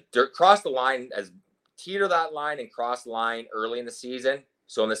cross the line, as teeter that line and cross the line early in the season.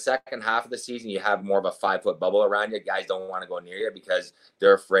 So in the second half of the season, you have more of a 5-foot bubble around you. Guys don't want to go near you because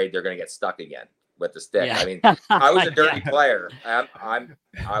they're afraid they're going to get stuck again with the stick. Yeah. I mean, I was a dirty player. I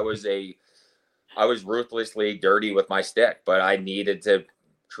was ruthlessly dirty with my stick, but I needed to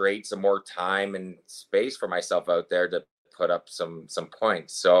create some more time and space for myself out there to put up some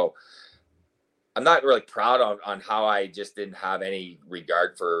points. So I'm not really proud on how I just didn't have any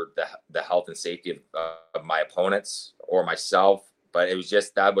regard for the health and safety of my opponents or myself. But it was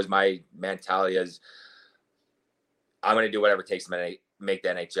just, that was my mentality, is I'm going to do whatever it takes to make the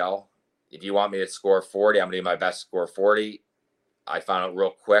NHL. If you want me to score 40, I'm going to do my best to score 40. I found out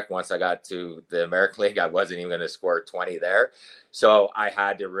real quick once I got to the American League, I wasn't even going to score 20 there. So I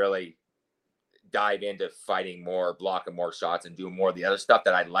had to really dive into fighting more, blocking more shots, and doing more of the other stuff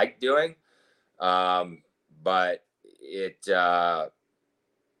that I liked doing. But it's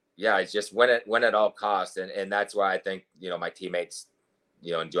just win at all costs. And that's why I think, my teammates,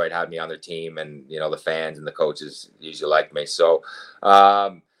 enjoyed having me on their team, and, the fans and the coaches usually liked me. So,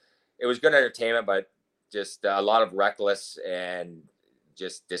 it was good entertainment, but just a lot of reckless and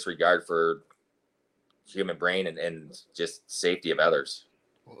just disregard for human brain and just safety of others.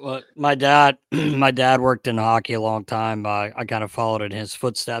 Well, my dad worked in hockey a long time. I kind of followed in his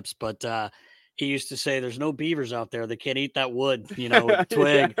footsteps, but he used to say, "There's no beavers out there. They can't eat that wood,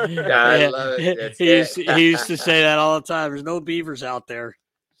 twig." I love it. He used to say that all the time. There's no beavers out there.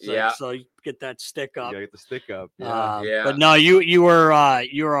 So, so you get that stick up. You gotta get the stick up. Yeah. But no, you were a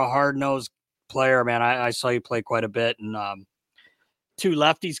hard nosed player, man. I saw you play quite a bit, and two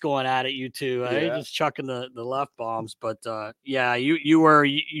lefties going at it, you two, just chucking the left bombs. But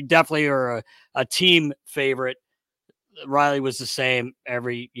you definitely are a team favorite. Riley was the same.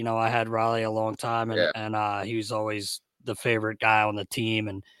 I had Riley a long time, and he was always the favorite guy on the team,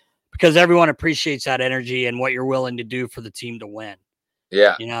 and because everyone appreciates that energy and what you're willing to do for the team to win.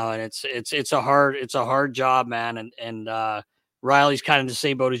 Yeah. And it's a hard job, man. And Riley's kind of the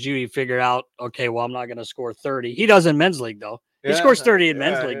same boat as you. He figured out, okay, well, I'm not going to score 30. He does in men's league though. He scores 30 in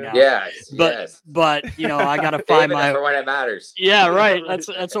men's league now. Yes. But I got to find my for when it matters. Yeah, right.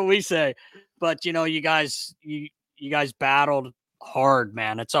 That's what we say. But you guys battled hard,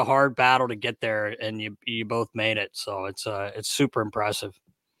 man. It's a hard battle to get there, and you both made it. So it's super impressive.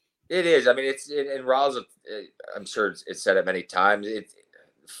 It is. I mean, and Raul's, I'm sure it's said it many times.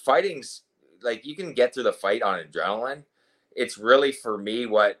 Fighting's like, you can get through the fight on adrenaline. It's really, for me,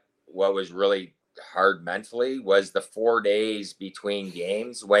 what was really hard mentally was the 4 days between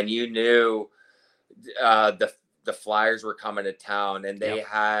games, when you knew the Flyers were coming to town, and they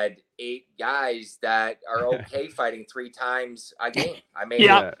had 8 guys that are okay fighting 3 times a game. I mean,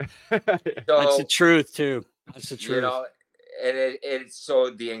 so, that's the truth too. That's the truth. And it's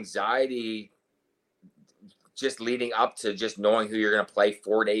so the anxiety just leading up to just knowing who you're going to play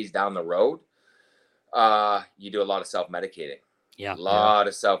 4 days down the road. You do a lot of self-medicating. Yeah. A lot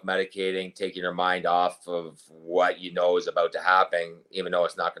of self-medicating, taking your mind off of what is about to happen, even though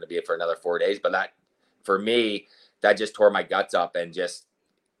it's not going to be for another 4 days. But that, for me, that just tore my guts up. And just,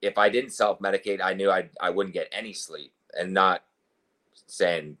 if I didn't self-medicate, I knew I wouldn't get any sleep. And not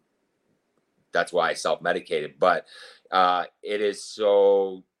saying that's why I self-medicated, but it is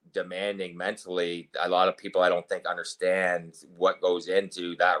so demanding mentally. A lot of people, I don't think, understand what goes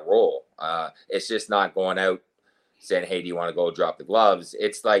into that role. It's just not going out saying, "Hey, do you want to go drop the gloves?"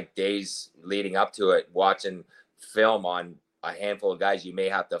 It's like days leading up to it, watching film on a handful of guys you may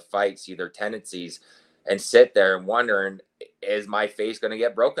have to fight, see their tendencies, and sit there and wondering, is my face going to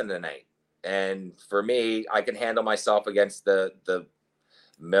get broken tonight? And for me, I can handle myself against the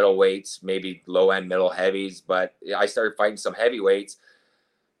middleweights, maybe low end middle heavies, but I started fighting some heavyweights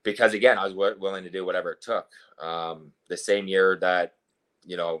because, again, I was willing to do whatever it took. The same year that,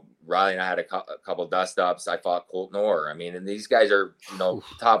 Riley and I had a couple dust ups, I fought Colton Orr. I mean, and these guys are,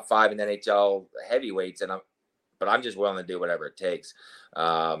 top 5 in the NHL heavyweights. And but I'm just willing to do whatever it takes.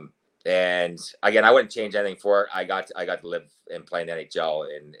 And again, I wouldn't change anything for it. I got to live and play in the NHL,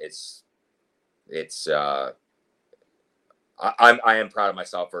 and I am proud of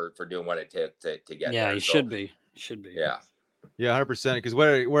myself for doing what it took to get there. Yeah, you should be. Yeah. Yeah, 100%. Because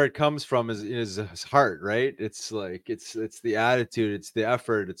where it comes from is his heart, right? It's like it's the attitude, it's the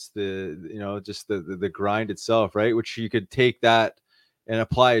effort, it's the just the grind itself, right? Which you could take that and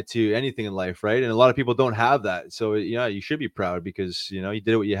apply it to anything in life, right? And a lot of people don't have that, so yeah, you should be proud because you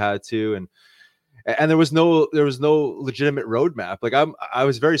did what you had to, and there was no legitimate roadmap. Like I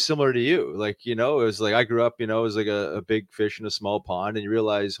was very similar to you. Like, it was like I grew up, it was like a big fish in a small pond, and you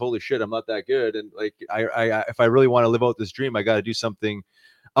realize, holy shit, I'm not that good. And like I if I really want to live out this dream, I got to do something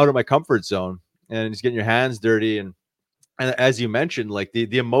out of my comfort zone, and just getting your hands dirty. And as you mentioned, like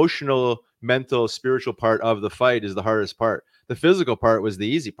the emotional, mental, spiritual part of the fight is the hardest part. The physical part was the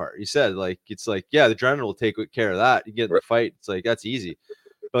easy part. You said, like, it's like, yeah, the adrenaline will take care of that. You get in the fight, it's like that's easy.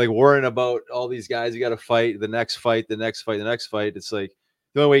 But like worrying about all these guys, you got to fight the next fight, the next fight, the next fight. It's like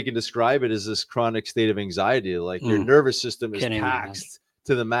the only way you can describe it is this chronic state of anxiety. Like your nervous system is taxed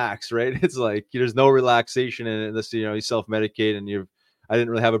to the max, right? It's like there's no relaxation in it unless you self-medicate. And I didn't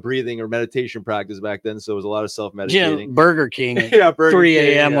really have a breathing or meditation practice back then, so it was a lot of self-medicating. Yeah, Burger King. Yeah, Burger 3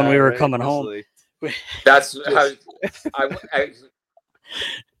 King, a.m. when we were right? coming home. That's how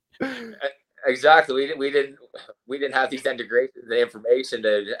exactly. We didn't have these integrations, the information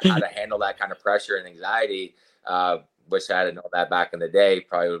to how to handle that kind of pressure and anxiety. Wish I had known that back in the day.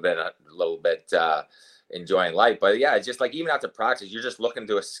 Probably would have been a little bit enjoying life. But yeah, it's just like even after practice, you're just looking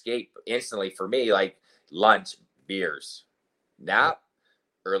to escape instantly. For me, like lunch, beers, nap,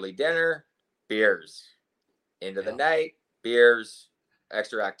 early dinner, beers, into the night, beers,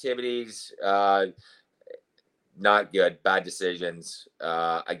 extra activities. Not good, bad decisions.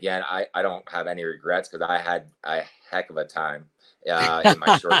 Again, I don't have any regrets because I had a heck of a time in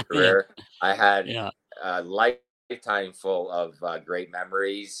my short career. I had a lifetime full of great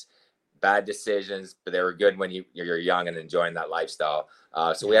memories, bad decisions, but they were good when you're young and enjoying that lifestyle.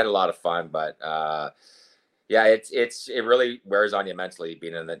 So we had a lot of fun, but yeah, it really wears on you mentally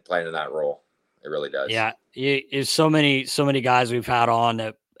playing in that role. It really does. Yeah, it's so many guys we've had on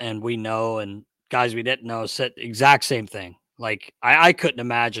that, and we know, and guys we didn't know said the exact same thing. Like I couldn't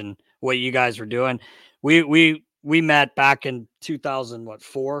imagine what you guys were doing. We met back in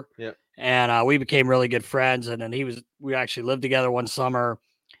 2004. Yeah. And we became really good friends. And then we actually lived together one summer,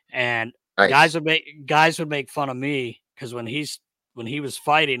 and nice. guys would make fun of me because when he was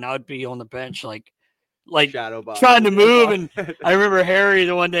fighting, I would be on the bench like shadow box, trying to move. And I remember Harry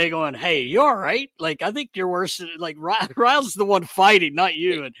the one day going, "Hey, you all right? Like, I think you're worse than, like, Ryle's the one fighting, not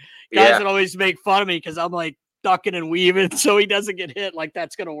you." And guys would always make fun of me because I'm like ducking and weaving so he doesn't get hit. Like,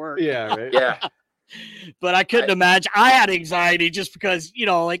 that's going to work. Yeah. Right. Yeah. But I couldn't imagine. I had anxiety just because,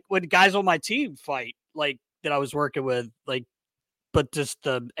 like when guys on my team fight, like that I was working with, like, but just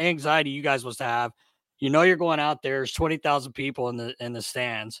the anxiety you guys must have, you're going out there, there's 20,000 people in the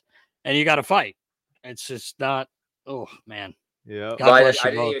stands, and you got to fight. It's just not. Oh man. Yeah. God bless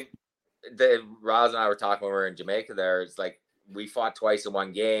you both. Roz and I were talking when we were in Jamaica. There, it's like we fought twice in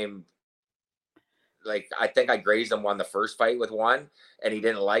one game. Like I think I grazed him, won the first fight with one, and he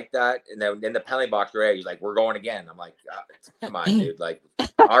didn't like that. And then in the penalty box, he's like, "We're going again." I'm like, "Come on, dude! Like,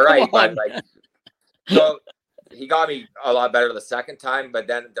 all right." But like, so he got me a lot better the second time. But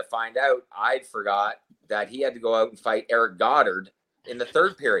then to find out, I'd forgot that he had to go out and fight Eric Goddard in the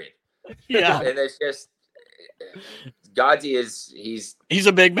third period. Yeah, and it's just Godsey he's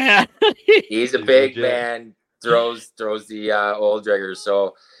a big man. He's a big man. Throws the old driggers.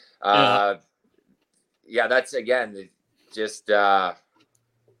 So. Yeah, that's again just going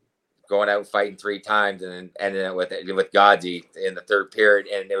out fighting 3 times and then ending it with Godsey in the third period,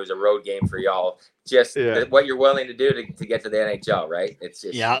 and it was a road game for y'all. Just what you're willing to do to get to the NHL, right? It's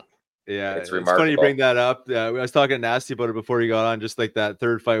just yeah. It's It's remarkable. funny you bring that up. I was talking to Nasty about it before you got on. Just like that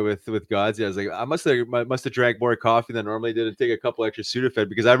third fight with Godsey, I was like, I must have drank more coffee than normally did and take a couple extra Sudafed,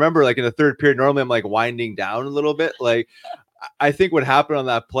 because I remember like in the third period, normally I'm like winding down a little bit, like. I think what happened on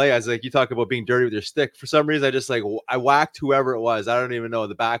that play, I was like, you talk about being dirty with your stick. For some reason, I whacked whoever it was. I don't even know,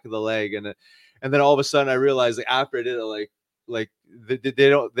 the back of the leg, and then all of a sudden I realized, like, after I did it,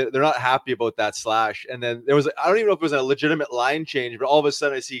 they're not happy about that slash. And then there was, I don't even know if it was a legitimate line change, but all of a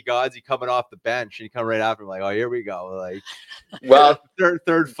sudden I see Godsey coming off the bench, and he come right after him, like, oh, here we go. Like, well,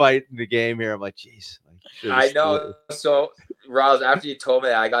 third fight in the game here. I'm like, geez. I know. So, Roz, after you told me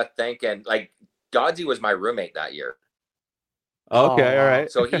that, I got thinking, like, Godsey was my roommate that year. Okay, all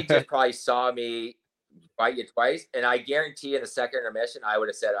right. So he just probably saw me fight you twice, and I guarantee in the second intermission I would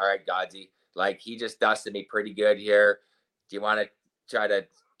have said, "All right, Godsey, Like, he just dusted me pretty good here. Do you want to try to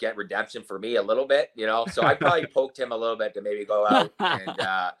get redemption for me a little bit? So I probably poked him a little bit to maybe go out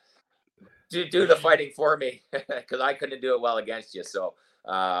and do the fighting for me, because I couldn't do it well against you. So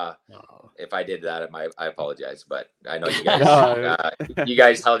if I did that, I apologize, but I know you guys you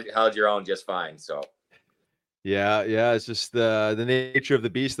guys held your own just fine. So yeah, it's just the nature of the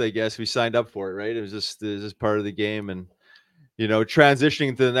beast, I guess. We signed up for it, right? It was just part of the game. And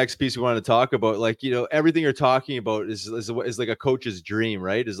transitioning to the next piece we want to talk about, like, everything you're talking about is like a coach's dream,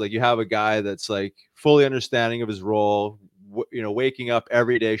 right? Is like, you have a guy that's like fully understanding of his role, waking up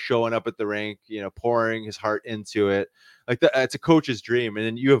every day, showing up at the rink, pouring his heart into it. Like, that's a coach's dream. And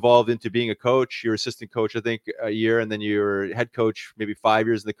then you evolved into being a coach. You were assistant coach, I think, a year, and then you were head coach maybe 5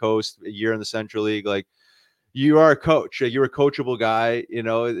 years in the Coast, a year in the Central League. Like, you are a coach. You're a coachable guy,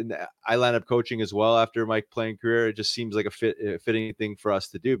 and I lined up coaching as well after my playing career. It just seems like a fitting thing for us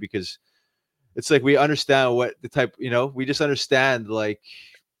to do, because it's like, we understand what the type, we just understand like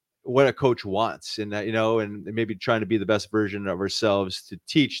what a coach wants, and that, and maybe trying to be the best version of ourselves to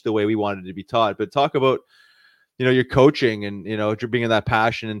teach the way we wanted to be taught. But talk about, your coaching and, bringing that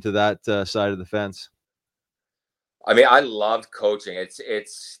passion into that side of the fence. I mean, I loved coaching. It's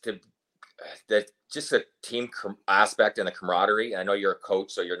just the team aspect and the camaraderie. I know you're a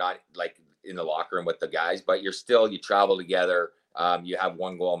coach, so you're not like in the locker room with the guys, but you travel together. You have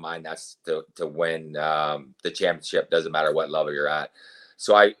one goal in mind. That's to win the championship. Doesn't matter what level you're at.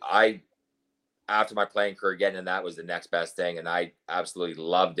 So I after my playing career, getting in that was the next best thing, and I absolutely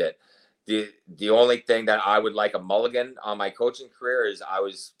loved it. The only thing that I would like a mulligan on my coaching career is I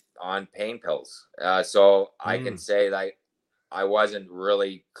was on pain pills. So I can say that I wasn't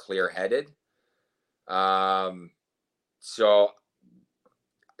really clear-headed. So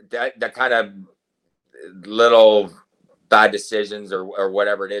that kind of little bad decisions or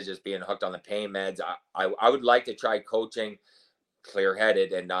whatever it is, just being hooked on the pain meds. I would like to try coaching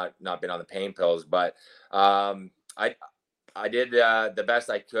clear-headed and not been on the pain pills, but I did the best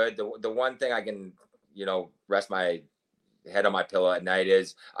I could. The one thing I can, rest my head on my pillow at night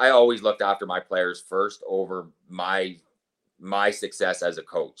is I always looked after my players first over my success as a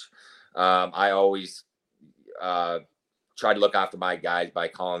coach. I always try to look after my guys by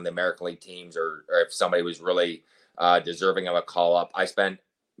calling the American League teams, or if somebody was really deserving of a call up, I spent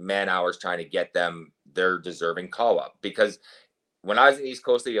man hours trying to get them their deserving call up. Because when I was in East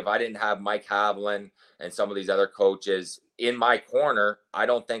Coast League, if I didn't have Mike Havlin and some of these other coaches in my corner, I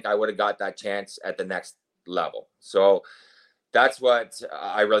don't think I would have got that chance at the next level. So that's what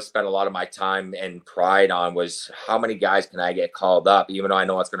I really spent a lot of my time and pride on, was how many guys can I get called up, even though I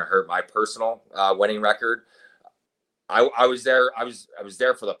know it's going to hurt my personal winning record. I was there. I was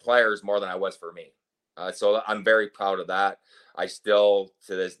there for the players more than I was for me. So I'm very proud of that. I still,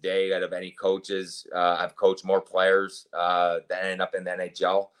 to this day, out of any coaches, I've coached more players that end up in the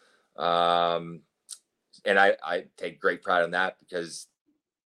NHL. And I take great pride in that, because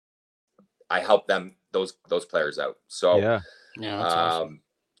I help them, those players out. So yeah, that's awesome.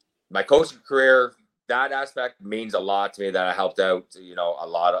 My coaching career, that aspect means a lot to me, that I helped out, a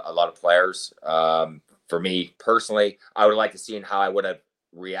lot of players. For me personally, I would like to see how I would have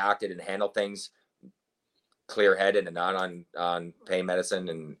reacted and handled things clear-headed and not on pain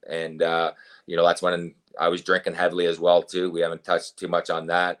medicine. And that's when I was drinking heavily as well too. We haven't touched too much on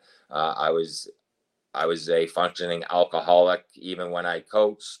that. I was a functioning alcoholic even when I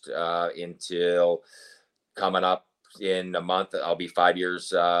coached, until coming up in a month, I'll be 5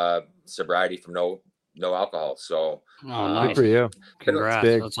 years sobriety from no alcohol. So nice. Good for you. Congrats.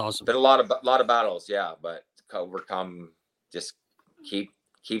 That's awesome. Been a lot of battles, yeah, but overcome, just keep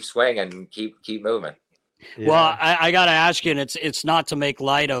swinging and keep moving. Yeah. Well, I got to ask you, and it's not to make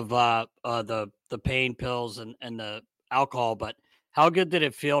light of the pain pills and the alcohol, but how good did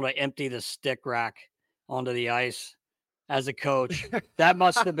it feel to empty the stick rack onto the ice as a coach? That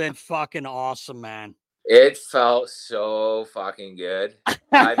must have been fucking awesome, man. It felt so fucking good.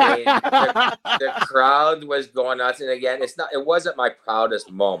 I mean, the crowd was going nuts. And again, it wasn't my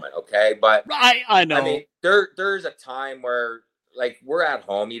proudest moment. Okay. But I know. I mean, there's a time where, like, we're at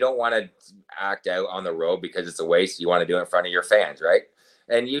home. You don't want to act out on the road because it's a waste. You want to do it in front of your fans. Right.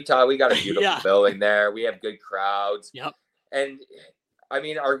 And Utah, we got a beautiful building there. We have good crowds. Yep. And I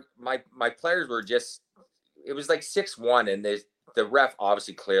mean, my players were just, it was like 6-1. And the ref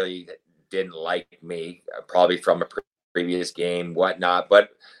obviously clearly didn't like me, probably from a previous game, whatnot. But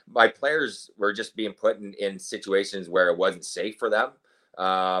my players were just being put in situations where it wasn't safe for them.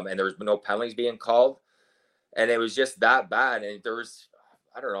 And there was no penalties being called. And it was just that bad. And there was,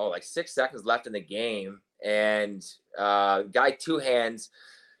 I don't know, like 6 seconds left in the game. And guy two hands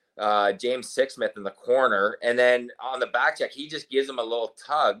James Sixsmith in the corner. And then on the back check, he just gives him a little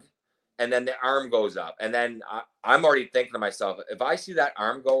tug. And then the arm goes up. And then I'm already thinking to myself, if I see that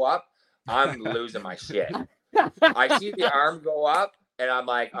arm go up, I'm losing my shit. I see the arm go up, and I'm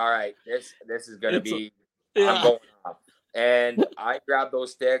like, all right, this is going to be, I'm going up. And I grabbed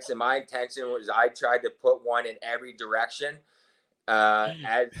those sticks, and my intention was I tried to put one in every direction,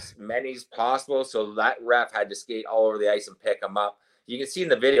 as many as possible. So that ref had to skate all over the ice and pick them up. You can see in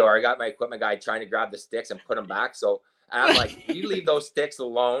the video, I got my equipment guy trying to grab the sticks and put them back. So I'm like, you leave those sticks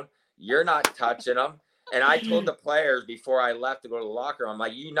alone. You're not touching them. And I told the players before I left to go to the locker room, I'm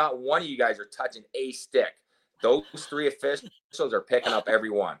like, not one of you guys are touching a stick. Those 3 officials are picking up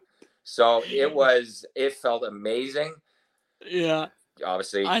every one. So it felt amazing. Yeah.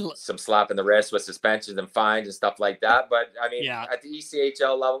 Obviously, some slap in the wrist with suspensions and fines and stuff like that. But I mean, at the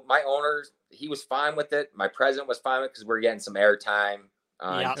ECHL level, my owner, he was fine with it. My president was fine with it because we're getting some airtime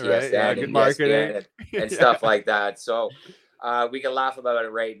on TSN and ESPN and stuff like that. So we can laugh about it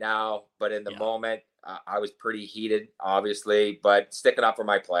right now, but in the moment, I was pretty heated, obviously, but sticking up for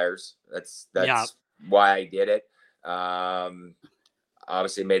my players. That's why I did it.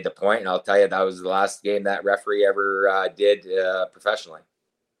 Obviously made the point, and I'll tell you, that was the last game that referee ever did professionally.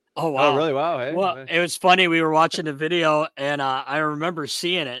 Oh, wow. Oh, really? Wow. Hey, well, it was funny. We were watching the video, and I remember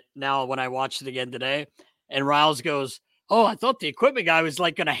seeing it now when I watched it again today. And Riles goes, "Oh, I thought the equipment guy was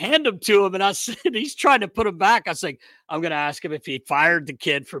like going to hand him to him." And I said, he's trying to put him back. I was like, I'm going to ask him if he fired the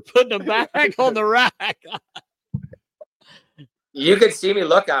kid for putting him back on the rack. You could see me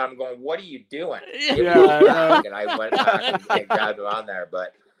look at him going, "What are you doing?" And I went back and grabbed him on there.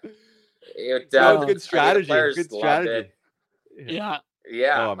 But good strategy. Good strategy. Yeah.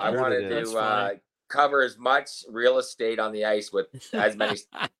 Oh, I wanted to cover as much real estate on the ice with as many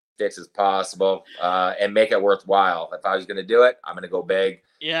sticks as possible and make it worthwhile. If I was going to do it, I'm going to go big.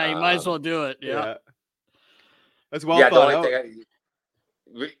 Yeah, you might as well do it. Yeah. That's well thought out. I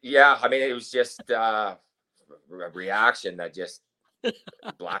mean, it was just a reaction that just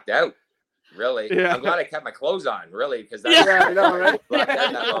blacked out. Really, I'm glad I kept my clothes on. Really, because I know, right? Blacked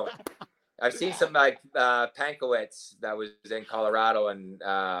out that moment. I've seen some like Pankowitz that was in Colorado, and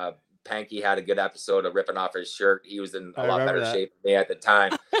Panky had a good episode of ripping off his shirt. He was in a lot better shape than me at the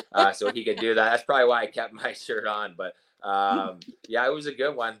time, so he could do that. That's probably why I kept my shirt on. But it was a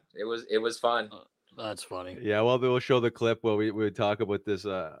good one. It was fun. That's funny. Yeah, well, we'll show the clip while we talk about this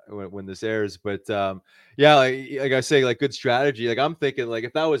when this airs. But like I say, like good strategy. Like I'm thinking, like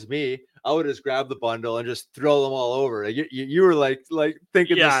if that was me, I would just grab the bundle and just throw them all over. Like, you were like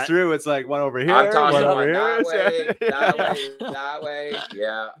thinking this through. It's like one over here, I'm talking one over here, that way.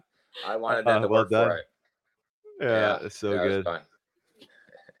 Yeah, I wanted them to work for it. Yeah, it's so good. Fun.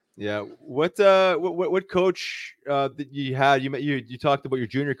 Yeah. What coach that you had? You talked about your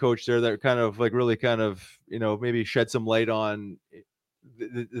junior coach there that kind of like really kind of maybe shed some light on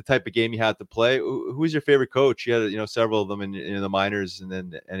the type of game you had to play. Who was your favorite coach? You had several of them in the minors and then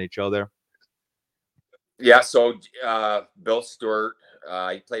the NHL there. Yeah. So Bill Stewart,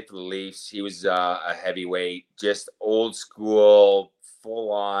 he played for the Leafs. He was a heavyweight, just old school,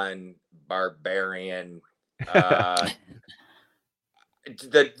 full on barbarian.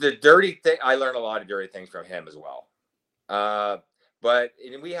 The dirty thing, I learned a lot of dirty things from him as well. But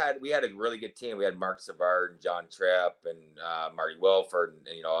we had a really good team. We had Mark Savard and John Tripp and Marty Wilford and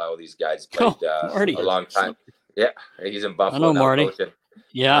all these guys played a long time. Yeah, he's in Buffalo. I know Marty. Coaching.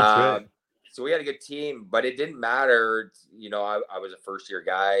 Yeah. So we had a good team, but it didn't matter. I was a first-year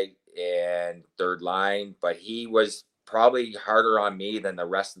guy and third line, but he was probably harder on me than the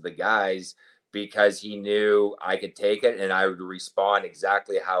rest of the guys, because he knew I could take it and I would respond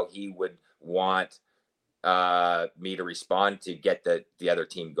exactly how he would want me to respond to get the other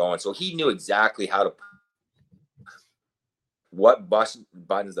team going. So he knew exactly what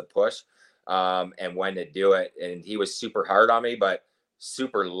buttons to push and when to do it. And he was super hard on me, but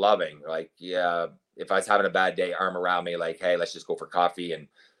super loving. Like, if I was having a bad day, arm around me, like, hey, let's just go for coffee. And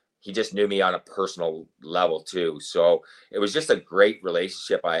he just knew me on a personal level too. So it was just a great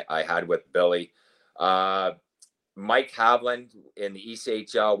relationship I had with Billy. Mike Havland in the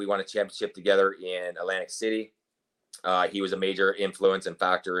ECHL, we won a championship together in Atlantic City. He was a major influence and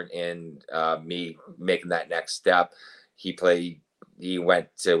factor in me making that next step. He went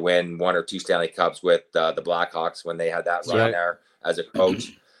to win 1 or 2 Stanley Cups with the Blackhawks when they had that run there as a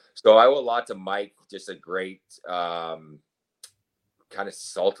coach. So I owe a lot to Mike, just a great kind of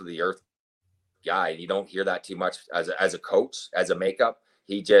salt of the earth guy. You don't hear that too much as a coach, as a makeup.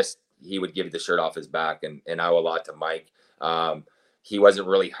 He would give you the shirt off his back, and I owe a lot to Mike. He wasn't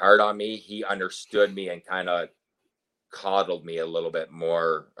really hard on me. He understood me and kind of coddled me a little bit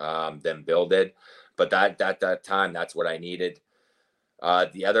more than Bill did. But that time, that's what I needed.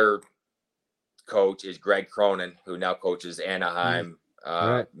 The other coach is Greg Cronin, who now coaches Anaheim.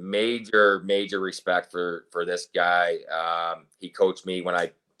 Right. Major respect for this guy. He coached me when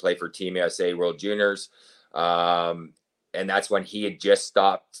I played for Team USA World Juniors. And that's when he had just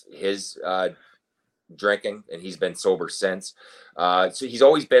stopped his drinking, and he's been sober since. So he's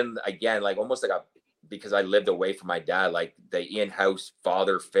always been, again, like almost like because I lived away from my dad, like the in-house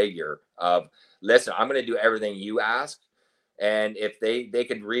father figure of, listen, I'm going to do everything you ask. And if they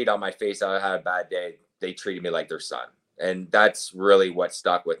could read on my face I had a bad day, they treated me like their son. And that's really what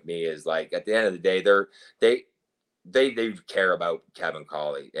stuck with me, is like, at the end of the day, they care about Kevin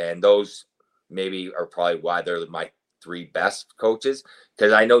Colley. And those maybe are probably why they're my three best coaches.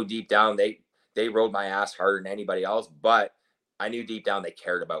 Because I know deep down they rode my ass harder than anybody else, but I knew deep down they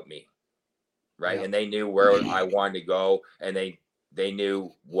cared about me. Right. Yeah. And they knew where I wanted to go, and they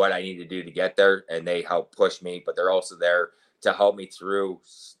knew what I needed to do to get there, and they helped push me, but they're also there to help me through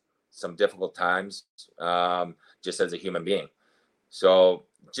some difficult times, just as a human being. So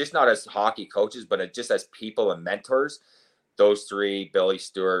just not as hockey coaches, but just as people and mentors, those three, Billy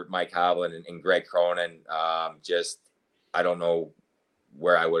Stewart, Mike Havlin, and Greg Cronin, I don't know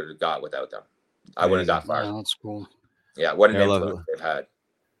where I would have got without them. I wouldn't have got far. Yeah, that's cool. Yeah, what an influence they've had.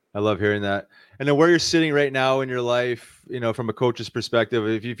 I love hearing that. And then where you're sitting right now in your life, from a coach's perspective,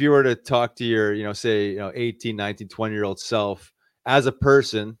 if you were to talk to your, say, 18, 19, 20-year-old self as a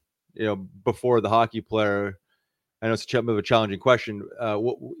person, before the hockey player, I know it's a bit of a challenging question.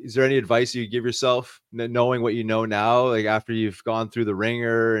 Is there any advice you give yourself, knowing what you know now, like after you've gone through the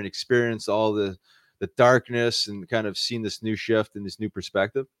ringer and experienced all the darkness and kind of seen this new shift and this new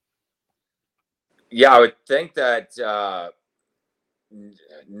perspective? Yeah, I would think that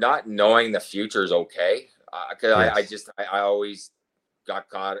not knowing the future is okay, because yes. I always got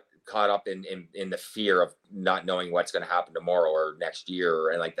caught up in the fear of not knowing what's going to happen tomorrow or next year,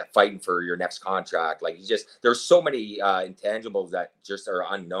 and like that fighting for your next contract. Like there's so many intangibles that just are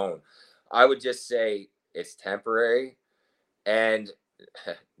unknown. I would just say it's temporary, and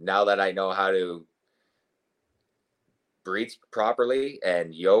now that I know how to breathe properly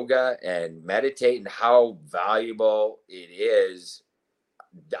and yoga and meditate and how valuable it is,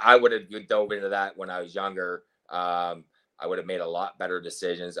 I would have dove into that when I was younger. I would have made a lot better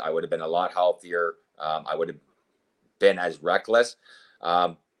decisions. I would have been a lot healthier. I would have been as reckless.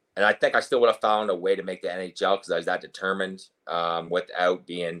 And I think I still would have found a way to make the NHL, because I was that determined, without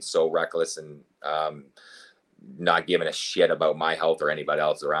being so reckless and not giving a shit about my health or anybody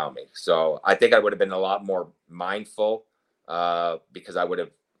else around me. So I think I would have been a lot more mindful, because I would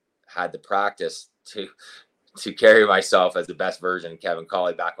have had the practice to carry myself as the best version of Kevin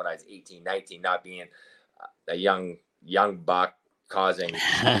Colley back when I was 18, 19, not being a young buck causing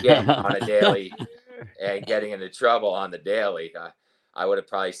shit on a daily and getting into trouble on the daily. I would have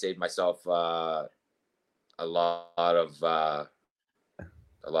probably saved myself a lot of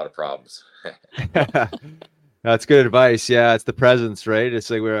problems. That's good advice. Yeah, it's the presence, right?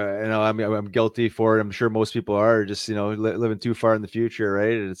 It's like I'm guilty for it. I'm sure most people are just living too far in the future,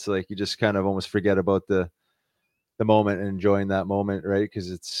 right? And it's like you just kind of almost forget about the moment and enjoying that moment, right?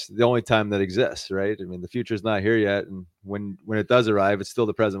 Because it's the only time that exists, right? I mean, the future's not here yet, and when it does arrive, it's still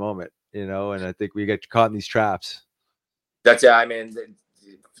the present moment, and I think we get caught in these traps. That's it. I mean,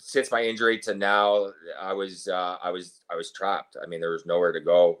 since my injury to now, I was trapped. I mean, there was nowhere to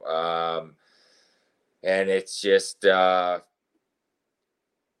go, and it's just it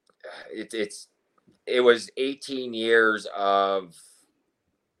was 18 years of.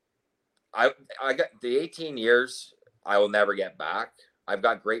 I got the 18 years I will never get back. I've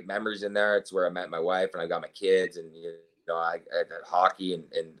got great memories in there. It's where I met my wife, and I got my kids, and I had hockey, and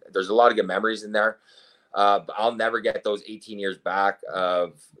there's a lot of good memories in there. But I'll never get those 18 years back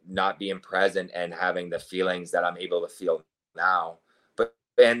of not being present and having the feelings that I'm able to feel now.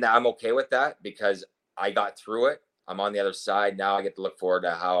 And I'm okay with that, because I got through it. I'm on the other side now. I get to look forward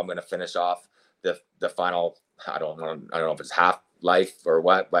to how I'm going to finish off the final. I don't know if it's half life or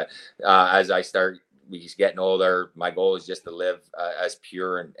what, but as I start he's getting older, my goal is just to live as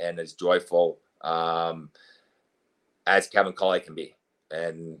pure and as joyful as Kevin Colley can be.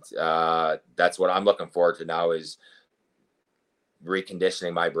 And that's what I'm looking forward to now, is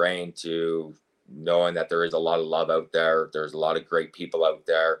reconditioning my brain to knowing that there is a lot of love out there. There's a lot of great people out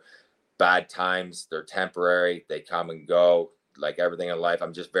there. Bad times, they're temporary, they come and go. Like everything in life,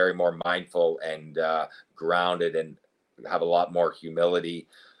 I'm just very more mindful and grounded, and have a lot more humility,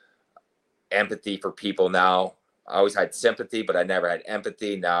 empathy for people now. I always had sympathy, but I never had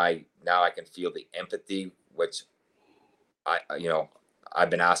empathy. Now I can feel the empathy, which I've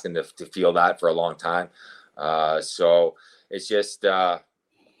been asking to feel that for a long time. So it's just,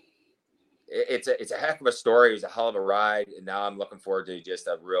 it's a heck of a story. It was a hell of a ride. And now I'm looking forward to just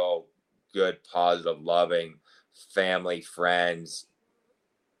a real good, positive, loving family, friends,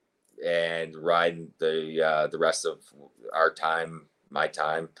 and riding the rest of our time, my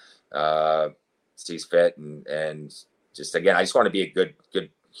time, sees fit. And just, again, I just want to be a good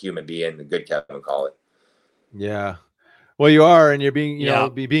human being, a good Kevin Colley. Yeah. Well, you are, and you're being, Yeah.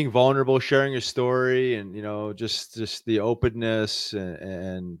 being vulnerable, sharing your story, and just the openness,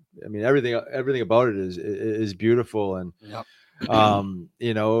 and I mean everything about it is beautiful, and Yep.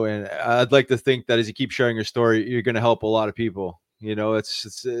 and I'd like to think that as you keep sharing your story, you're going to help a lot of people.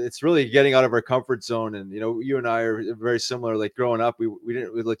 It's really getting out of our comfort zone, and you and I are very similar. Like growing up, we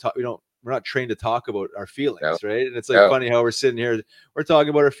didn't really talk. We're not trained to talk about our feelings, right? And it's like funny how we're sitting here, we're talking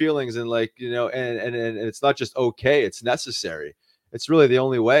about our feelings, and and it's not just okay, it's necessary. It's really the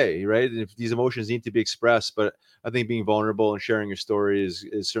only way, right? And if these emotions need to be expressed, but I think being vulnerable and sharing your story is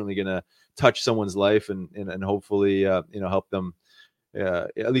certainly going to touch someone's life, and hopefully help them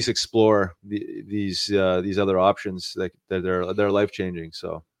at least explore these other options that they're life changing.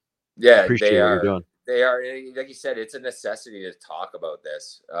 So yeah, appreciate what you're doing. They are, like you said, it's a necessity to talk about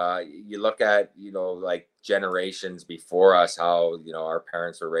this. You look at, like generations before us, how, our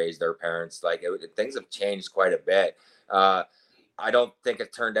parents were raised, their parents, things have changed quite a bit. I don't think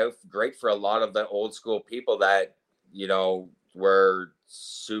it turned out great for a lot of the old school people that, were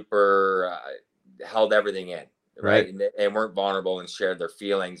super, held everything in. Right. And weren't vulnerable and shared their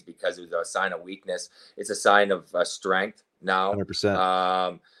feelings because it was a sign of weakness. It's a sign of strength now.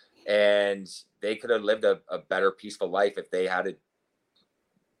 100%. And they could have lived a better, peaceful life if they had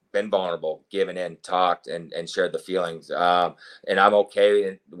been vulnerable, given in, talked, and shared the feelings. And I'm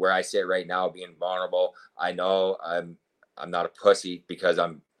okay where I sit right now, being vulnerable. I know I'm not a pussy because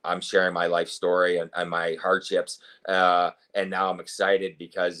I'm sharing my life story and my hardships. And now I'm excited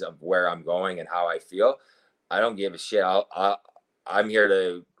because of where I'm going and how I feel. I don't give a shit. I'm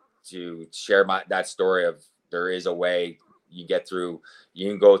here to share that story of there is a way. You can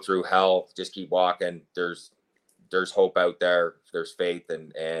go through hell, just keep walking. There's hope out there. There's faith,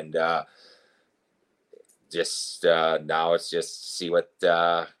 and now it's just see what,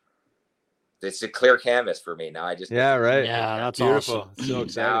 it's a clear canvas for me. Now I just, right. Yeah, that's beautiful. awesome. So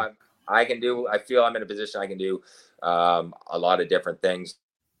exciting. Now I feel I'm in a position I can do, a lot of different things,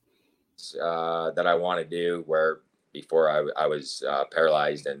 that I want to do, where before I was,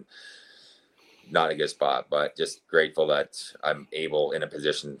 paralyzed and not in a good spot, but just grateful that I'm able in a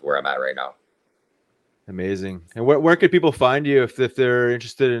position where I'm at right now. Amazing. And where could people find you if they're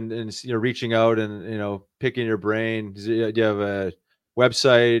interested in reaching out and picking your brain? Do you have a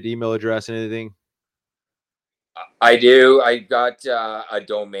website, email address, anything? I do. I got a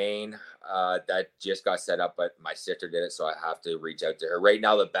domain that just got set up, but my sister did it, so I have to reach out to her. Right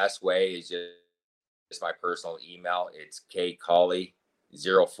now, the best way is just my personal email. It's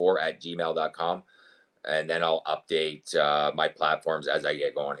kcolley04@gmail.com. And then I'll update my platforms as I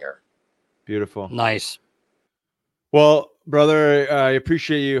get going here. Beautiful. Nice. Well, brother, I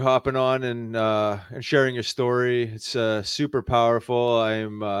appreciate you hopping on and sharing your story. It's super powerful.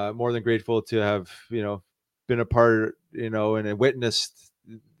 I'm more than grateful to have been a part, and witnessed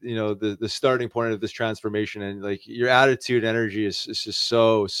the starting point of this transformation, and like your attitude, energy is just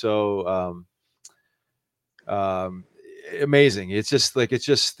so amazing. It's just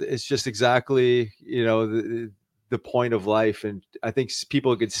exactly the point of life. And I think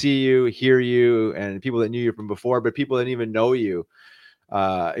people could see you, hear you, and people that knew you from before, but people that didn't even know you,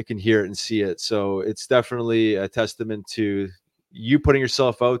 it can hear it and see it. So it's definitely a testament to you putting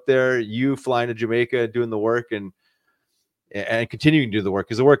yourself out there, you flying to Jamaica, doing the work, and continuing to do the work,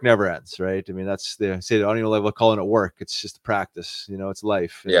 because the work never ends, right? I mean, that's I don't even like calling it work. It's just a practice, it's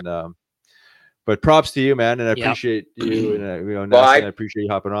life. Yeah. And but props to you, man, and I appreciate you, and Nasty, I appreciate you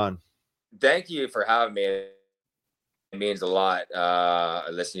hopping on. Thank you for having me. It means a lot. I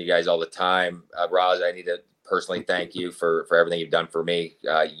listen to you guys all the time. Roz, I need to personally thank you for everything you've done for me.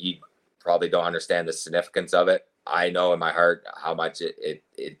 You probably don't understand the significance of it. I know in my heart how much it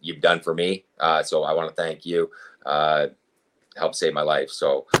you've done for me. So I want to thank you. Helped save my life.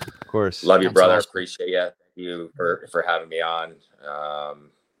 So of course, love you, brother. Awesome. Appreciate you. Thank you for having me on.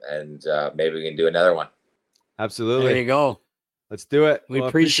 And maybe we can do another one. Absolutely. There you go. Let's do it. We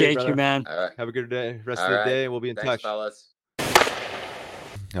appreciate you, man. All right. Have a good day. Rest of the day, and we'll be in touch. Fellas.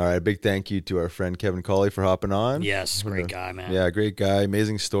 All right. Big thank you to our friend Kevin Colley for hopping on. Yes. Great guy, man. Yeah. Great guy.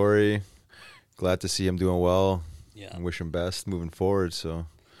 Amazing story. Glad to see him doing well. Yeah. And wish him best moving forward. So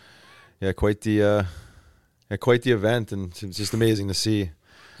yeah, quite the quite the event, and it's just amazing to see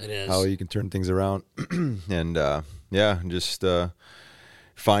It is. how you can turn things around. And just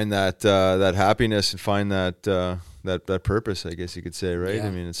find that happiness and find that purpose, I guess you could say, right? Yeah.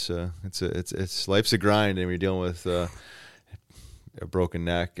 I mean, it's life's a grind, and we're dealing with a broken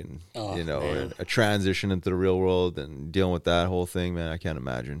neck and a transition into the real world and dealing with that whole thing, man. I can't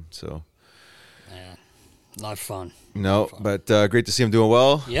imagine. So Yeah, not fun. no, but great to see him doing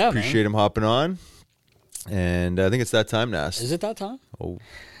well. Yeah, appreciate him hopping on. And I think it's that time, Nast. Is it that time? Oh,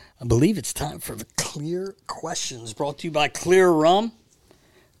 I believe it's time for the Clear Questions, brought to you by Clear Rum.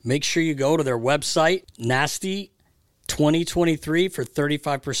 Make sure you go to their website, Nasty 2023, for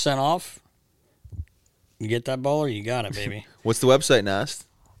 35% off. You get that, baller? You got it, baby. what's the website, Nast?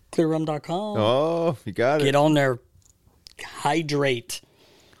 Clearrum.com. Oh, you got it. Get on there. Hydrate.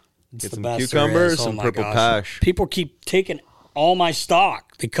 It's Get the some best cucumbers, there is. Oh some my purple gosh. pash. People keep taking all my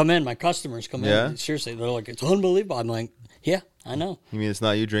stock. They come in. My customers come Yeah? in. Seriously, they're like, it's unbelievable. I'm like, yeah, I know. You mean it's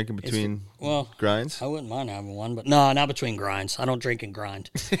not you drinking between grinds? I wouldn't mind having one, but no, not between grinds. I don't drink and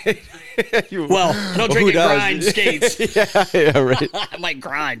grind. I don't Who drink and does? grind skates. yeah, right. I might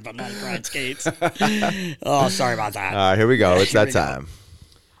grind, but not grind skates. Oh, sorry about that. All right, here we go. It's Here that we go. time.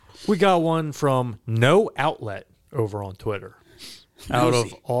 We got one from No Outlet over on Twitter. Out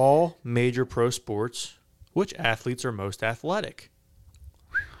of all major pro sports, which athletes are most athletic?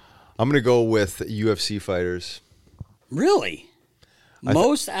 I'm going to go with UFC fighters. Really?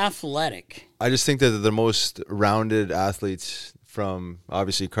 Most athletic. I just think that they're the most rounded athletes, from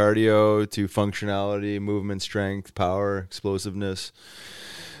obviously cardio to functionality, movement, strength, power, explosiveness.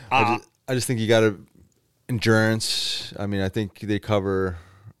 I just think you got to endurance. I mean, I think they cover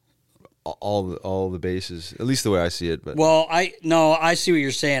all the bases, at least the way I see it. But Well, I see what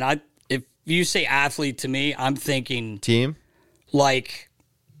you're saying. If you say athlete to me, I'm thinking team, like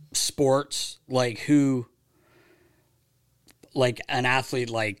sports, like an athlete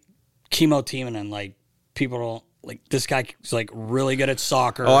like Chemo Teaman, and like people don't like this guy's like really good at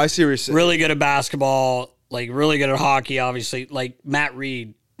soccer. Oh, I see what you're saying. Really good at basketball, like really good at hockey, obviously. Like Matt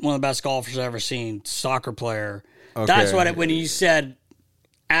Reed, one of the best golfers I've ever seen, soccer player. Okay. That's what when you said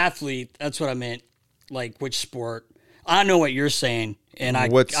athlete, that's what I meant. Like which sport? I know what you're saying, and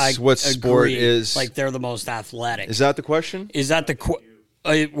what sport agree, is like they're the most athletic. Is that the question? Is that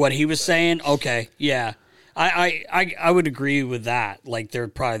what he was saying? Okay, yeah, I would agree with that. Like they're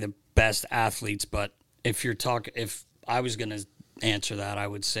probably the best athletes, but if I was gonna answer that, I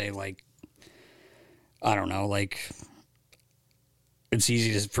would say like I don't know, like it's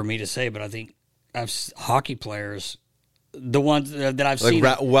easy for me to say, but I think hockey players, the ones that I've seen,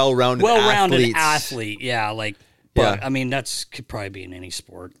 well-rounded athlete, yeah, like. But I mean, could probably be in any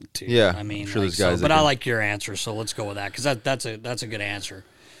sport too. Yeah, I mean, I'm sure like, there's guys. but I like your answer, so let's go with that because that's a good answer.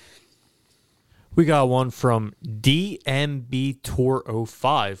 We got one from DMB Tour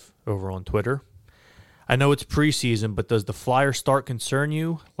 05 over on Twitter. I know it's preseason, but does the Flyers start concern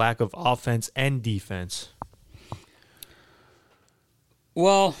you? Lack of offense and defense.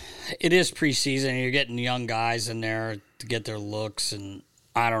 Well, it is preseason. You're getting young guys in there to get their looks, and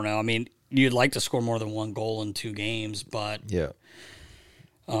I don't know. I mean, you'd like to score more than one goal in 2 games, but yeah.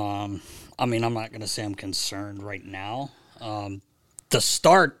 I mean, I'm not going to say I'm concerned right now. The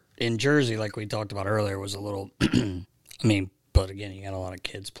start in Jersey, like we talked about earlier, was a little. I mean, but again, you got a lot of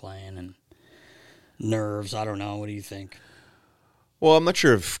kids playing and nerves. I don't know. What do you think? Well, I'm not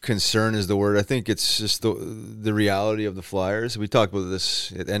sure if concern is the word. I think it's just the reality of the Flyers. We talked about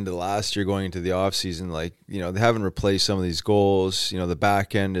this at the end of last year going into the offseason. Like, they haven't replaced some of these goals. The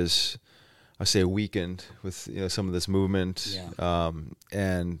back end is, I say, weakened with some of this movement. Yeah.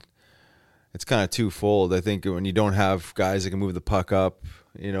 And it's kind of twofold. I think when you don't have guys that can move the puck up,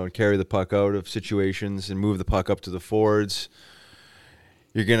 and carry the puck out of situations and move the puck up to the forwards,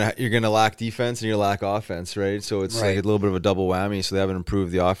 you're gonna lack defense and you're gonna lack offense, right? So it's like a little bit of a double whammy. So they haven't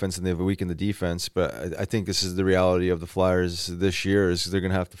improved the offense and they've weakened the defense. But I think this is the reality of the Flyers this year is they're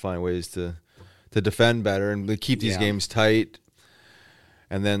gonna have to find ways to defend better and keep these games tight.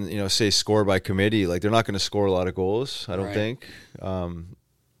 And then say score by committee. Like they're not going to score a lot of goals, I don't think.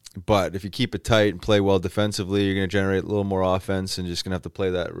 But if you keep it tight and play well defensively, you're going to generate a little more offense and just going to have to play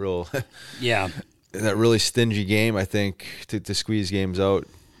that that really stingy game, I think, to squeeze games out.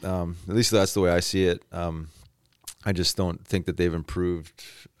 At least that's the way I see it. I just don't think that they've improved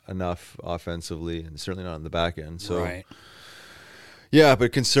enough offensively, and certainly not on the back end. So, yeah,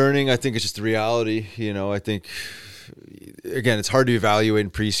 but concerning, I think it's just the reality. I think, again, it's hard to evaluate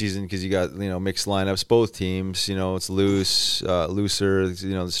in preseason because you got mixed lineups, both teams. It's looser.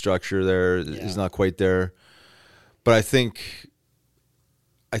 The structure there is not quite there. But I think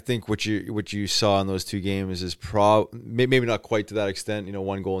I think what you saw in those 2 games is maybe not quite to that extent.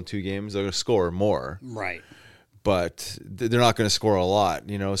 1 goal in 2 games, they're going to score more, right? But they're not going to score a lot,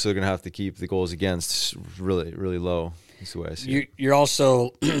 so they're going to have to keep the goals against really, really low. That's the way I see it. You're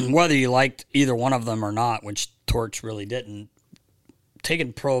also, whether you liked either one of them or not, which Torch really didn't,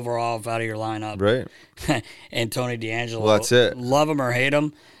 taking Provorov out of your lineup, right? And Tony DeAngelo, well, that's it. Love him or hate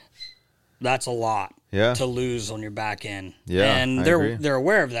him, that's a lot. Yeah. To lose on your back end. Yeah, and I they're agree. they're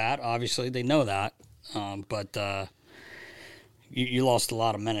aware of that. Obviously, they know that. But you lost a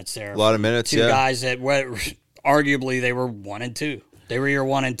lot of minutes there. A lot of minutes. 2 yeah. guys that arguably they were 1 and 2. They were your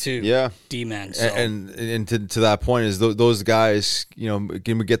 1 and 2 D-men. So. And to that point is those guys,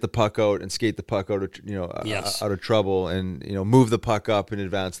 can we get the puck out and skate the puck out of, Yes. out of trouble and, move the puck up and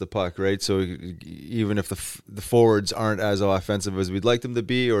advance the puck, right? So even if the forwards aren't as offensive as we'd like them to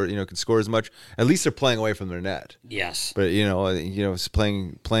be or, can score as much, at least they're playing away from their net. Yes. But, it's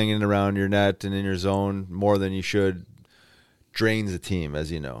playing in and around your net and in your zone more than you should drains the team,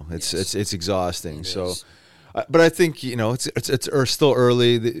 as you know. It's exhausting. But I think it's still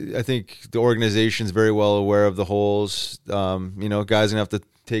early. I think the organization's very well aware of the holes. Guys gonna have to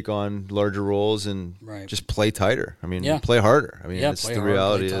take on larger roles and just play tighter. I mean, play harder. I mean, it's the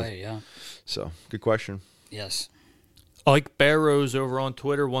reality. So, good question. Yes. Ike Barrows over on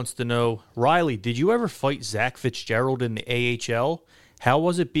Twitter wants to know, Riley, did you ever fight Zach Fitzgerald in the AHL? How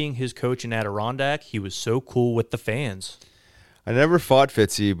was it being his coach in Adirondack? He was so cool with the fans. I never fought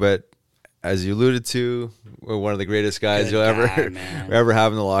Fitzy, but as you alluded to, one of the greatest guys you'll ever have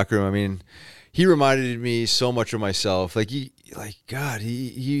in the locker room. I mean, he reminded me so much of myself. He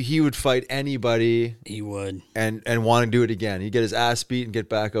would fight anybody. He would, and want to do it again. He'd get his ass beat and get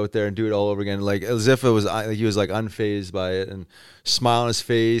back out there and do it all over again. As if he was unfazed by it and smile on his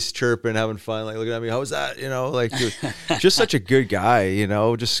face, chirping, having fun. Looking at me, how was that? Just such a good guy.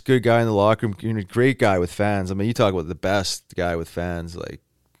 Just good guy in the locker room. Great guy with fans. I mean, you talk about the best guy with fans.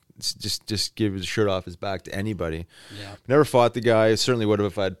 Just give his shirt off his back to anybody. Yeah. Never fought the guy. Certainly would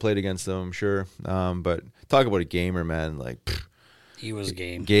have if I'd played against him, I'm sure. But talk about a gamer, man. He was a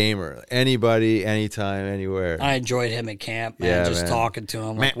gamer. Anybody, anytime, anywhere. I enjoyed him at camp, man. Yeah, talking to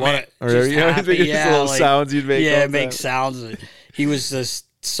him. Little sounds you'd make. Yeah, make sounds. He was just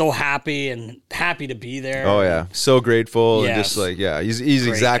so happy and happy to be there. Oh yeah, so grateful. Yes. And just he's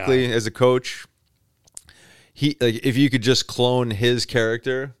exactly guy. As a coach. He if you could just clone his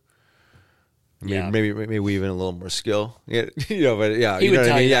character. Maybe even a little more skill. Yeah, but yeah, he would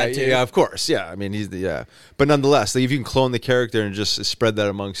tell you that too. Yeah, of course. Yeah, I mean but nonetheless, if you can clone the character and just spread that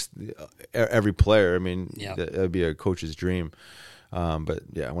amongst every player, I mean, that'd be a coach's dream. But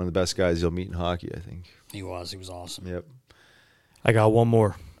yeah, one of the best guys you'll meet in hockey, I think. He was awesome. Yep. I got one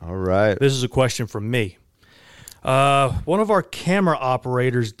more. All right. This is a question from me. One of our camera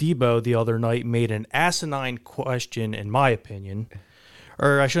operators, Debo, the other night made an asinine question, in my opinion.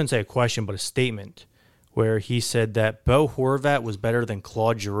 Or I shouldn't say a question, but a statement, where he said that Bo Horvat was better than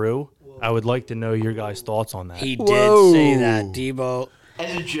Claude Giroux. I would like to know your guys' thoughts on that. He did say that, Debo.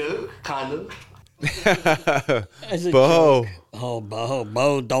 As a joke, kind of. As a Bo. joke. Oh, Bo.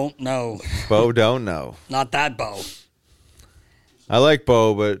 Bo don't know. Bo don't know. Not that Bo. I like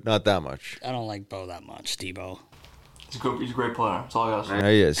Bo, but not that much. I don't like Bo that much, Debo. He's a great player. That's all I gotta say. Yeah,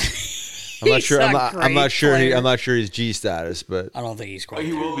 he is. I'm not sure he's G status, but I don't think he's quite.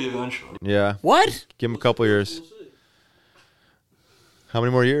 He will be eventually. Yeah. What? Give him a couple years. How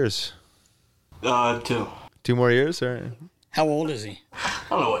many more years? 2. 2 more years? All right. How old is he? I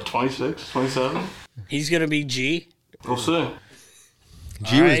don't know, 26, 27? He's gonna be G. We'll see.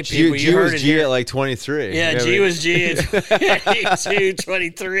 G was G at like 23. Yeah, G was G at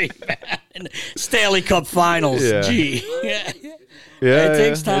 23, man. Stanley Cup Finals, G. Yeah, it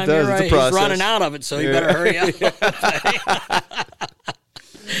takes time. You're right. He's running out of it, so you better hurry up.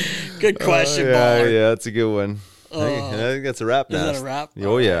 Good question, Baller. Yeah, that's a good one. I think that's a wrap now. Is that a wrap?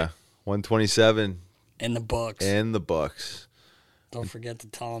 Oh, yeah. 127. In the books. In the books. Don't forget to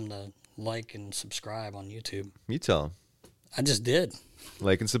tell them to like and subscribe on YouTube. You tell them. I just did.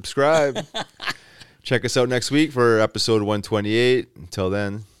 Like and subscribe. Check us out next week for episode 128. Until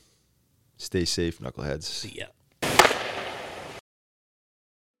then, stay safe, knuckleheads. See ya.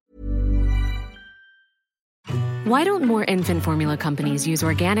 Why don't more infant formula companies use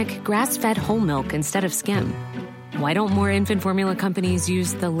organic, grass-fed whole milk instead of skim? Why don't more infant formula companies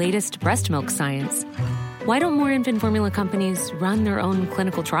use the latest breast milk science? Why don't more infant formula companies run their own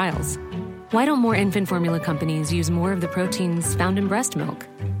clinical trials? Why don't more infant formula companies use more of the proteins found in breast milk?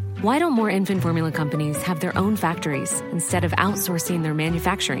 Why don't more infant formula companies have their own factories instead of outsourcing their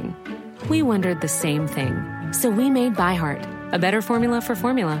manufacturing? We wondered the same thing. So we made ByHeart, a better formula for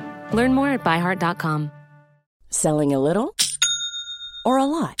formula. Learn more at byheart.com. Selling a little or a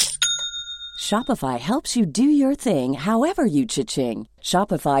lot? Shopify helps you do your thing however you cha-ching.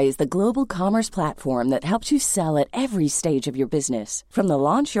 Shopify is the global commerce platform that helps you sell at every stage of your business. From the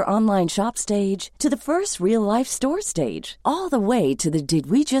launch your online shop stage to the first real-life store stage, all the way to the did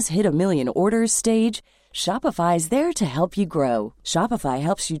we just hit a million orders stage. Shopify is there to help you grow. Shopify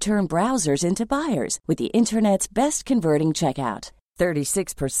helps you turn browsers into buyers with the internet's best converting checkout.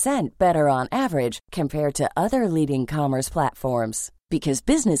 36% better on average compared to other leading commerce platforms. Because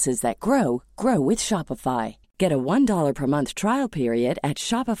businesses that grow, grow with Shopify. Get a $1 per month trial period at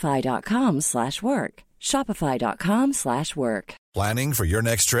shopify.com/work. Shopify.com/work. Planning for your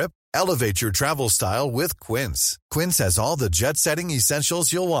next trip? Elevate your travel style with Quince. Quince has all the jet-setting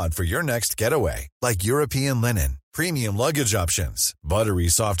essentials you'll want for your next getaway, like European linen, premium luggage options, buttery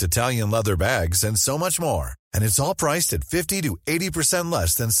soft Italian leather bags, and so much more. And it's all priced at 50 to 80%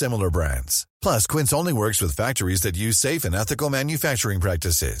 less than similar brands. Plus, Quince only works with factories that use safe and ethical manufacturing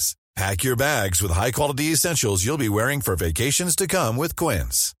practices. Pack your bags with high-quality essentials you'll be wearing for vacations to come with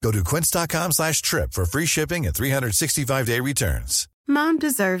Quince. Go to quince.com/trip for free shipping and 365-day returns. Mom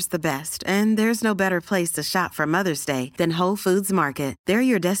deserves the best, and there's no better place to shop for Mother's Day than Whole Foods Market. They're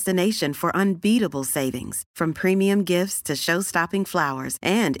your destination for unbeatable savings, from premium gifts to show-stopping flowers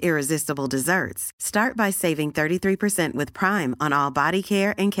and irresistible desserts. Start by saving 33% with Prime on all body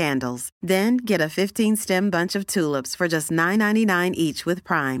care and candles. Then get a 15-stem bunch of tulips for just $9.99 each with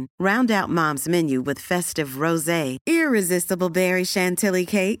Prime. Round out Mom's menu with festive rosé, irresistible berry chantilly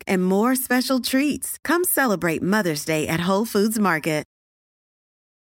cake, and more special treats. Come celebrate Mother's Day at Whole Foods Market.